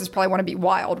the horses probably want to be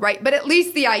wild, right? But at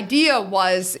least the idea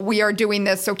was we are doing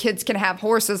this so kids can have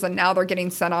horses, and now they're getting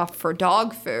sent off for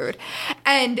dog food.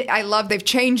 And I love they've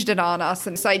changed it on us,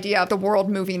 and this idea of the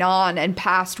world moving on and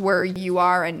past where you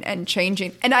are and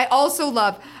changing. And I also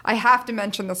love, I have to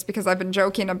mention this because I've been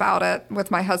joking about it with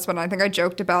my husband. I think I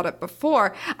joked about it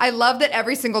before. I love that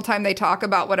every single time they talk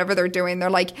about whatever they're doing,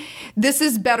 they're like, this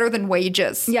is better than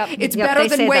wages. It's better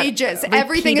than wages.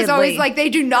 Everything is always like they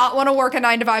do not want to work a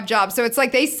 9-to-5 job. So it's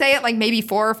like they say it like maybe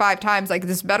 4 or 5 times, like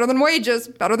this is better than wages,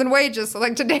 better than wages. So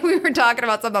like today we were talking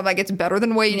about something, I'm like, it's better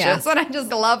than wages. And I just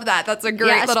love that. That's a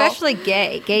great little... especially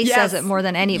Gay. Gay says it more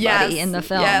than anybody in the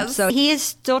film. So he is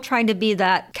still trying to be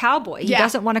that cowboy. He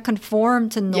doesn't want to conform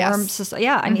to norms.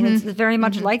 I mean, it's very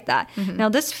much like that. Now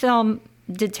this film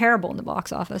did terrible in the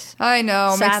box office. I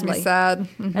know. Sadly. Makes me sad.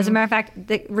 As a matter of fact,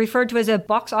 they referred to as a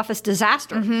box office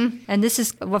disaster. And this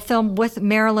is a film with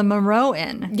Marilyn Monroe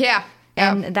in. Yeah.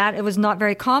 And that it was not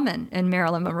very common in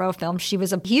Marilyn Monroe films. She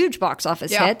was a huge box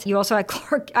office hit. You also had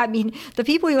Clark. I mean, the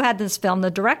people who had this film,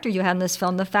 the director you had in this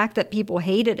film, the fact that people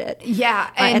hated it.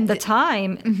 And at the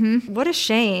time, what a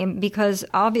shame, because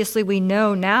obviously we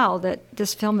know now that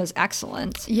this film is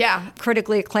excellent.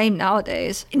 Critically acclaimed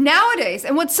nowadays.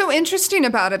 And what's so interesting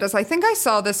about it is I think I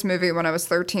saw this movie when I was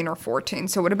 13 or 14,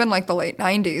 so it would have been like the late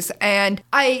 90s. And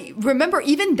I remember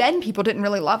even then people didn't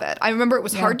really love it. I remember it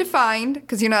was hard to find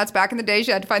because, that's back in the days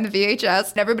you had to find the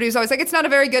VHS. And everybody was always like, it's not a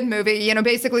very good movie.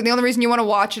 Basically the only reason you want to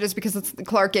watch it is because it's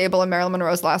Clark Gable and Marilyn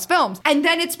Monroe's last films. And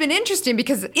then it's been interesting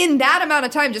because in that amount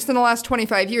of time, just in the last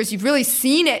 25 years, you've really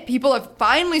seen it. People have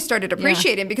finally started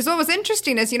appreciating because what was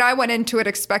interesting is, I went into it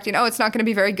expecting, it's not going to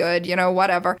be very good,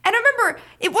 whatever. And I remember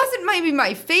it wasn't maybe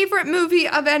my favorite movie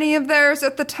of any of theirs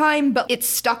at the time, but it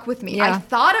stuck with me. I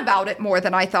thought about it more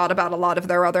than I thought about a lot of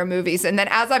their other movies. And then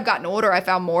as I've gotten older, I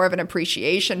found more of an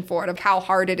appreciation for it, of how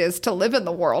hard it is to live in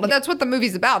the world. And that's what the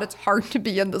movie's about. It's hard to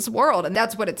be in this world. And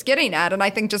that's what it's getting at. And I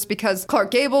think just because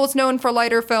Clark Gable was known for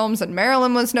lighter films and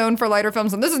Marilyn was known for lighter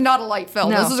films, and this is not a light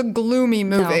film. This is a gloomy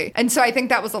movie. And so I think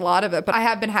that was a lot of it. But I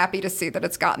have been happy to see that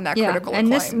it's gotten that critical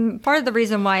acclaim. And this, part of the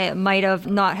reason why it might have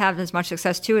not had as much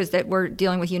success too is that we're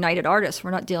dealing with United Artists.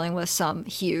 We're not dealing with some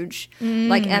huge,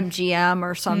 like MGM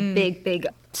or some big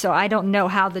So I don't know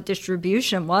how the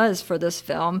distribution was for this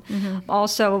film.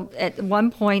 Also, at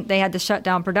one point, they had to shut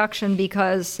down production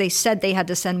because they said they had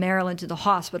to send Marilyn to the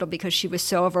hospital because she was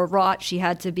so overwrought. She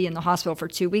had to be in the hospital for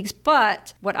 2 weeks.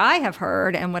 But what I have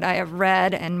heard and what I have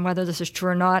read, and whether this is true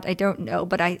or not, I don't know,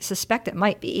 but I suspect it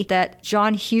might be, that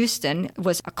John Huston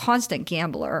was a constant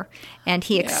gambler and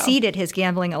he exceeded his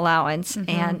gambling allowance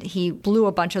and he blew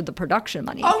a bunch of the production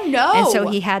money. Oh, no. And so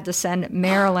he had to send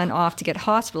Marilyn off to get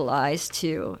hospitalized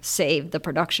to save the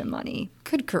production money.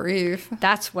 Good grief.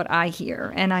 That's what I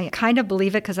hear. And I kind of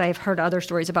believe it because I've heard other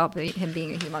stories about him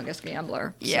being a humongous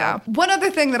gambler. Yeah. So. One other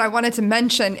thing that I wanted to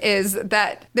mention is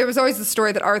that there was always the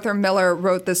story that Arthur Miller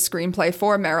wrote this screenplay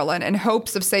for Marilyn in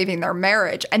hopes of saving their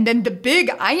marriage. And then the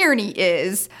big irony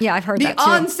is I've heard that the too.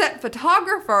 on-set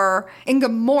photographer, Inga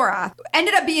Morath,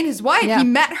 ended up being his wife. Yeah. He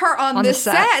met her on this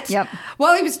set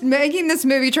while he was making this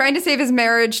movie, trying to save his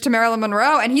marriage to Marilyn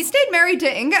Monroe. And he stayed married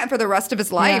to Inga for the rest of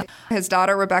his life. Yeah. His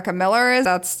daughter, Rebecca Miller,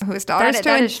 that's who his daughter is to.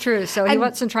 That is true. So he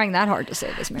wasn't trying that hard to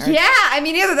save his marriage. Yeah, I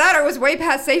mean, either that or it was way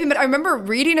past saving. But I remember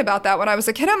reading about that when I was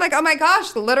a kid. I'm like, oh my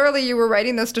gosh, literally you were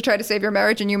writing this to try to save your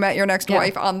marriage and you met your next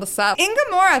wife on the set. Inga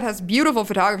Morath has beautiful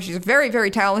photography. She's very, very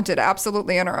talented,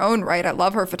 absolutely in her own right. I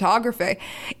love her photography.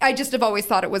 I just have always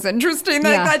thought it was interesting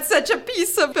that that's such a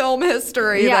piece of film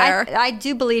history there. I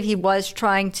do believe he was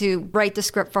trying to write the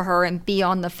script for her and be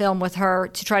on the film with her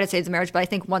to try to save the marriage. But I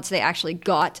think once they actually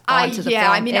got onto the film,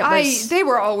 I mean, they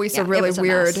were always a really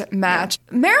weird match.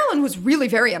 Yeah. Marilyn was really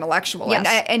very intellectual,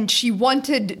 and she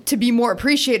wanted to be more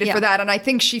appreciated for that. And I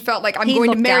think she felt like I'm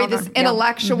going to marry this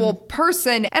intellectual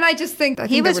person. And I just think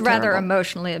he was rather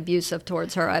emotionally abusive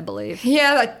towards her, I believe.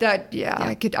 Yeah,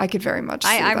 I could very much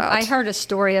see that. I heard a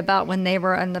story about when they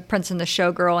were on The Prince and the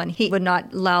Showgirl, and he would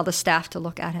not allow the staff to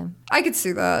look at him. I could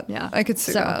see that. Yeah, I could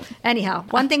see that. Anyhow,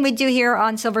 one thing we do here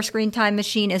on Silver Screen Time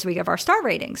Machine is we give our star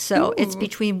ratings. So it's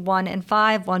between 1 and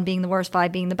 5, 1 being the worst,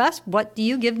 5 being the best. What do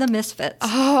you give the Misfits?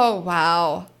 Oh,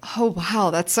 wow.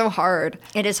 That's so hard.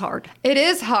 It is hard. It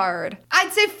is hard.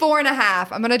 I'd say 4.5.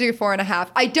 I'm going to do 4.5.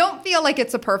 I don't feel like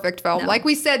it's a perfect film. No. Like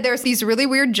we said, there's these really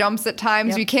weird jumps at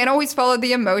times. You can't always follow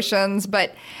the emotions,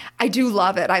 but I do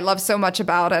love it. I love so much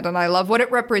about it, and I love what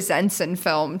it represents in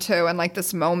film, too, and like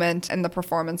this moment and the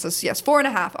performances. Yes,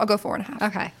 4.5. I'll go 4.5.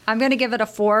 Okay. I'm going to give it a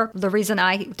 4. The reason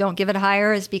I don't give it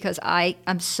higher is because I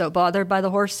am so bothered by the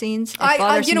horse scenes. It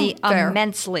bothers me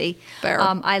immensely. Fair.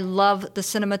 I love the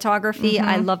cinematography.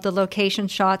 I love the location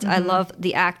shots. I love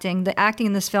the acting. The acting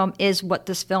in this film is what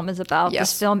this film is about.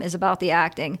 Yes. This film is about the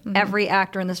acting. Every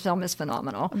actor in this film is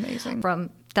phenomenal. Amazing. From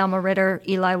Thelma Ritter,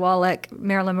 Eli Wallach,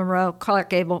 Marilyn Monroe, Clark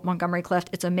Gable, Montgomery Clift.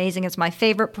 It's amazing. It's my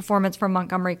favorite performance from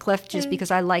Montgomery Clift just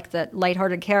because I like the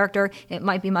lighthearted character. It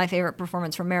might be my favorite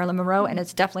performance from Marilyn Monroe, and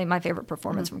it's definitely my favorite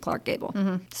performance from Clark Gable.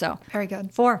 So very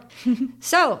good. 4.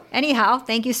 So anyhow,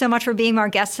 thank you so much for being our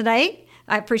guest today.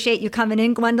 I appreciate you coming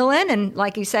in, Gwendolyn. And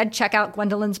like you said, check out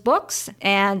Gwendolyn's books.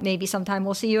 And maybe sometime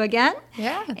we'll see you again.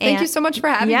 Yeah. Thank you so much for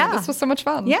having me. This was so much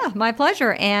fun. Yeah, my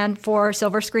pleasure. And for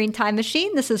Silver Screen Time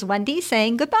Machine, this is Wendy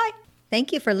saying goodbye.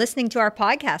 Thank you for listening to our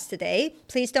podcast today.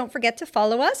 Please don't forget to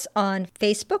follow us on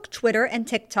Facebook, Twitter, and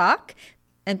TikTok.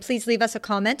 And please leave us a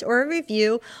comment or a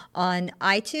review on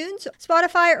iTunes,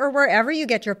 Spotify, or wherever you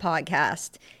get your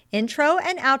podcast. Intro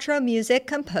and outro music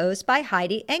composed by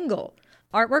Heidi Engel.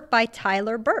 Artwork by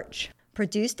Tyler Birch.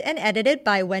 Produced and edited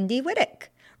by Wendy Wittick.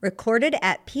 Recorded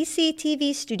at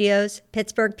PCTV Studios,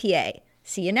 Pittsburgh, PA.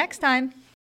 See you next time.